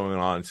stuff been going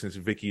on since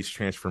Vicky's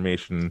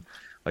transformation.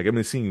 Like, I've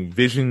been seeing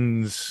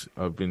visions.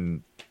 I've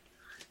been,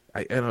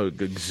 I don't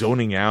know,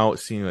 zoning out,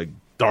 seeing like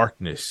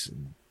darkness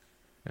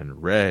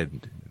and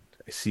red.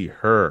 I see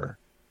her,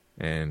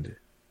 and it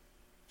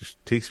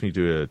just takes me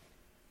to a.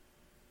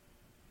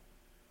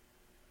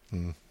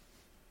 You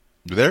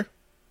there?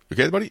 You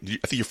okay, buddy?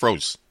 I think you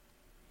froze.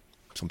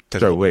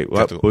 Sorry, wait.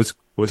 What was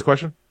the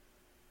question?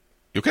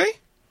 You okay?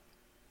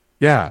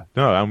 Yeah.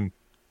 No,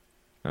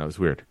 that was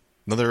weird.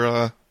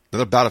 Another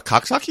bout of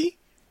coxsackie?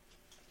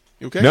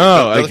 You okay?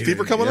 No, another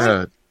fever coming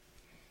on?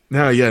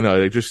 No.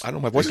 I just. I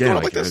don't know. My voice is going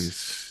up like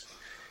this.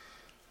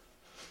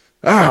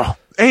 Oh,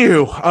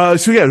 anywho,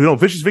 so yeah,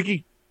 Vicious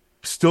Vicky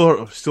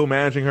still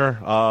managing her.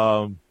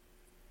 I'm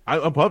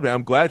pumped.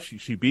 I'm glad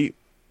she beat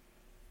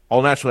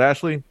All Natural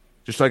Ashley,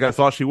 just like I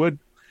thought she would.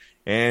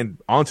 And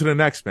on to the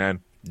next,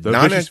 man. The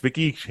Vicious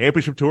Vicky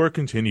Championship Tour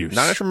continues.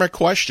 Not answering my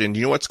question. Do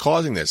you know what's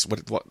causing this?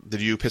 What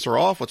did you piss her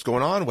off? What's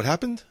going on? What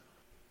happened?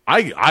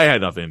 I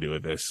had nothing to do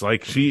with this.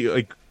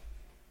 She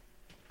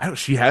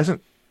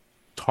hasn't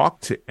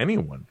talked to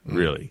anyone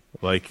really.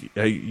 Like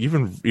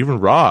even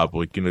Rob,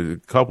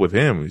 the cup with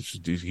him,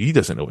 he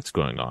doesn't know what's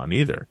going on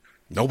either.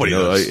 Nobody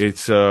knows.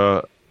 It's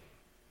I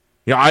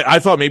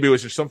thought maybe it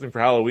was just something for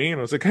Halloween.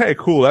 I was like, hey,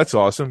 cool, that's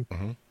awesome.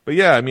 Mm-hmm. But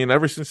yeah, I mean,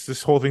 ever since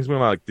this whole thing's been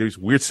on, like, there's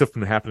weird stuff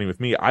been happening with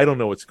me. I don't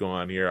know what's going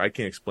on here. I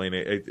can't explain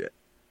it.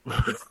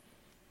 I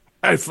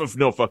have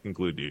no fucking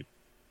clue, dude.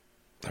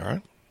 All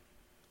right.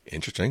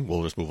 Interesting.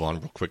 We'll just move on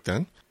real quick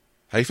then.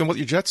 How you feeling with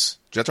your Jets?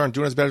 Jets aren't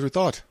doing as bad as we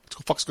thought. What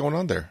the fuck's going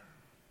on there?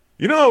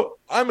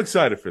 I'm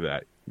excited for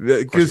that.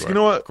 Because you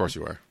know what? Of course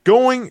you are.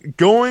 Going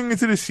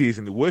into the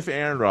season with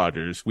Aaron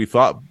Rodgers, we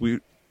thought going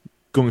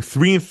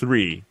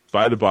 3-3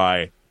 by the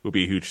bye would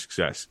be a huge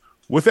success.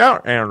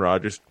 Without Aaron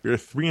Rodgers, we're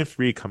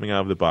 3-3 coming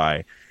out of the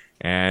bye,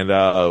 and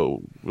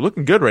we're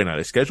looking good right now.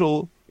 The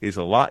schedule is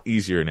a lot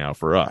easier now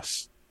for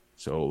us,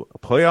 so a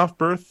playoff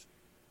berth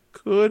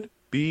could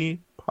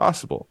be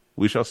possible.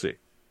 We shall see.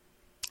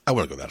 I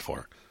wouldn't go that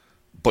far,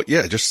 but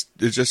yeah, it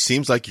just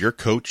seems like your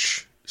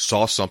coach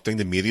saw something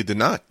the media did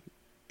not.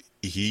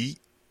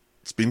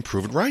 It's being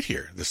proven right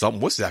here. There's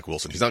something with Zach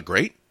Wilson. He's not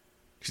great.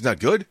 He's not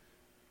good,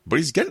 but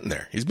he's getting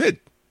there. He's mid.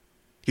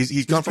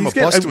 He's gone from a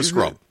bust to a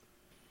scrub.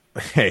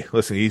 Hey,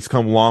 listen, he's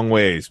come long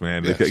ways,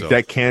 man. Yeah,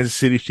 that Kansas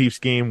City Chiefs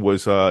game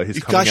was his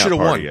coming out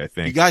party, I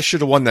think. You guys should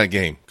have won that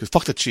game, because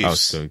fuck the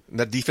Chiefs.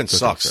 That defense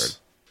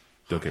sucks.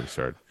 Don't get me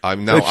started.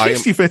 The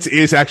Chiefs defense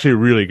is actually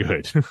really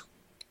good.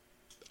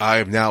 I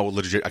am now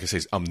legit, I can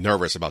say I'm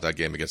nervous about that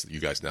game against you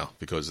guys now,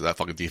 because that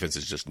fucking defense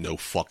is just no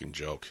fucking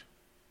joke.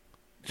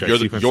 You're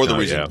the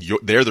reason. Yeah.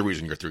 They're the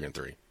reason you're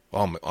 3-3.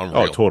 Unreal.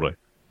 Oh, totally.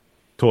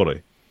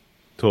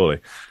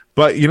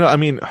 But I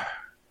mean,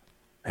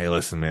 hey,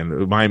 listen,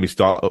 man. Miami's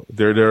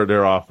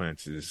their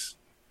offense is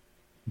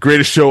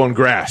greatest show on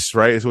grass,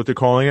 right? Is what they're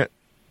calling it.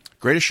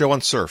 Greatest show on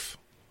surf.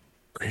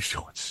 Greatest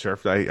show on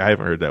surf. I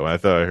haven't heard that one. I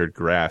thought I heard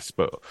grass,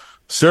 but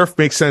surf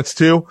makes sense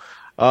too.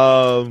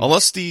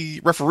 Unless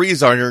the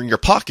referees are in your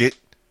pocket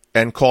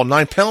and call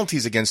 9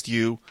 penalties against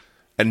you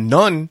and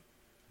none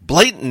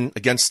blatant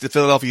against the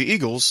Philadelphia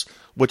Eagles,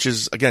 which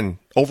is, again,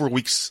 over a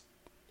week's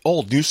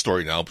old news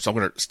story now, so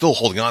I'm still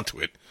holding on to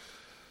it.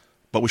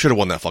 But we should have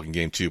won that fucking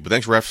game, too. But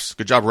thanks, refs.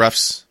 Good job,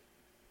 refs.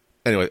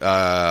 Anyway,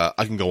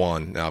 I can go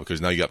on now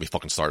because now you got me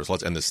fucking started. So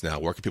let's end this now.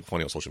 Where can people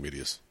find you on social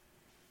medias?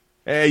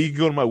 Hey, you can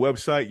go to my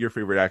website,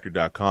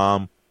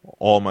 yourfavoriteactor.com.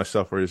 All my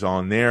stuff is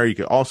on there. You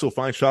can also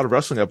find Shot of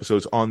Wrestling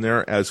episodes on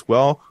there as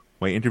well.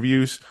 My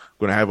interviews. I'm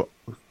going to have a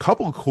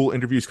couple of cool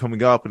interviews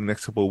coming up in the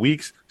next couple of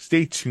weeks.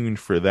 Stay tuned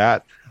for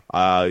that.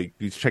 You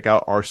can check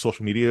out our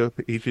social media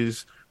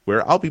pages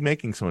where I'll be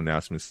making some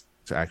announcements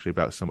actually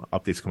about some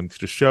updates coming to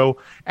the show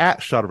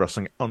at Shot of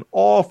Wrestling on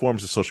all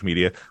forms of social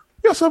media.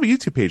 We also have a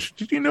YouTube page.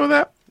 Did you know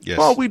that? Yes.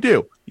 Well, we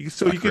do. You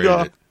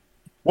could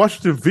watch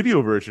the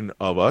video version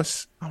of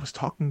us. I was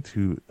talking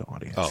to the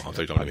audience. Oh, I'm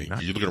talking to me.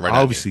 You're looking right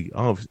at me.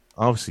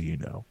 Obviously, you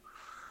know.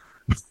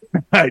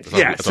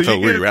 Yeah, so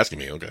you're asking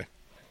me. Okay.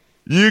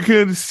 You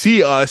can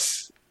see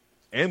us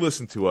and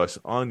listen to us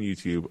on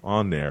YouTube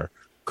on there.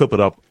 Clip it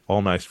up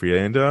all nice for you.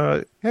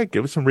 And hey,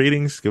 give us some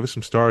ratings, give us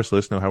some stars, let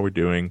us know how we're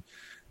doing,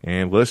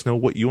 and let us know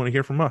what you want to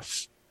hear from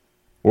us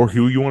or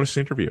who you want us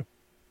to interview.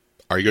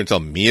 Are you going to tell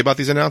me about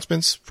these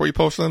announcements before you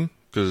post them?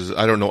 Because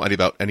I don't know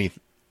about any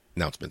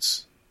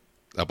announcements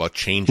about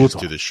changes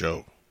to the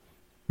show.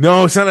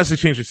 No, it's not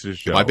necessarily changes to the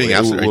show. Am I being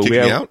asked? Are you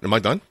kicking me out? Am I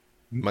done?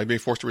 Am I being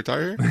forced to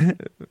retire?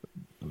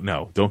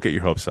 No, don't get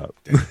your hopes up.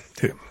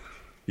 Damn.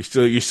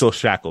 You're still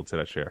shackled to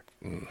that chair.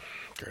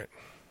 Great.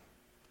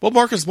 Well,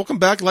 Marcus, welcome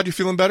back. Glad you're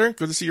feeling better.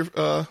 Good to see you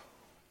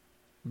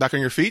back on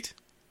your feet.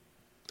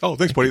 Oh,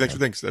 thanks, buddy.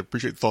 Thanks. I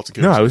appreciate the thoughts and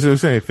cares. No, I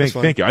was saying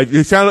thank you.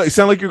 It sounded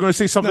like you were going to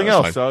say something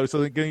else, fine. so I was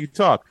getting you to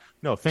talk.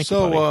 No, thank you,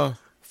 buddy. So,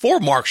 for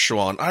Mark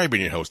Schwann, I've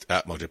been your host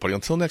at Mojo Putty.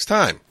 Until next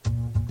time,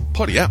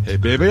 Putty out. Hey,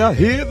 baby, I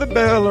hear the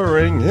bell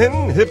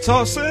ringing, hip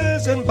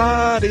tosses and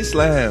body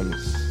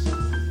slams.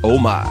 Oh,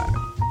 my.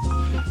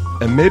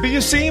 And maybe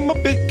you seem a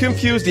bit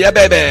confused. Yeah,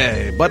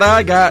 baby, but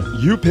I got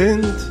you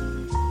pinned.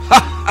 Ha,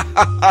 ha,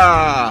 ha,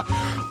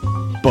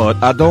 ha.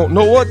 But I don't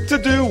know what to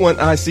do when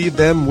I see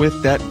them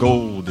with that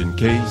golden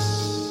case.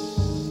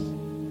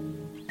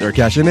 They're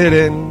cashing it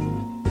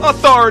in.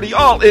 Authority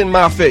all in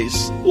my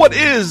face. What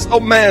is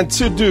a man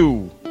to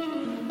do?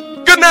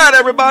 Good night,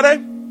 everybody.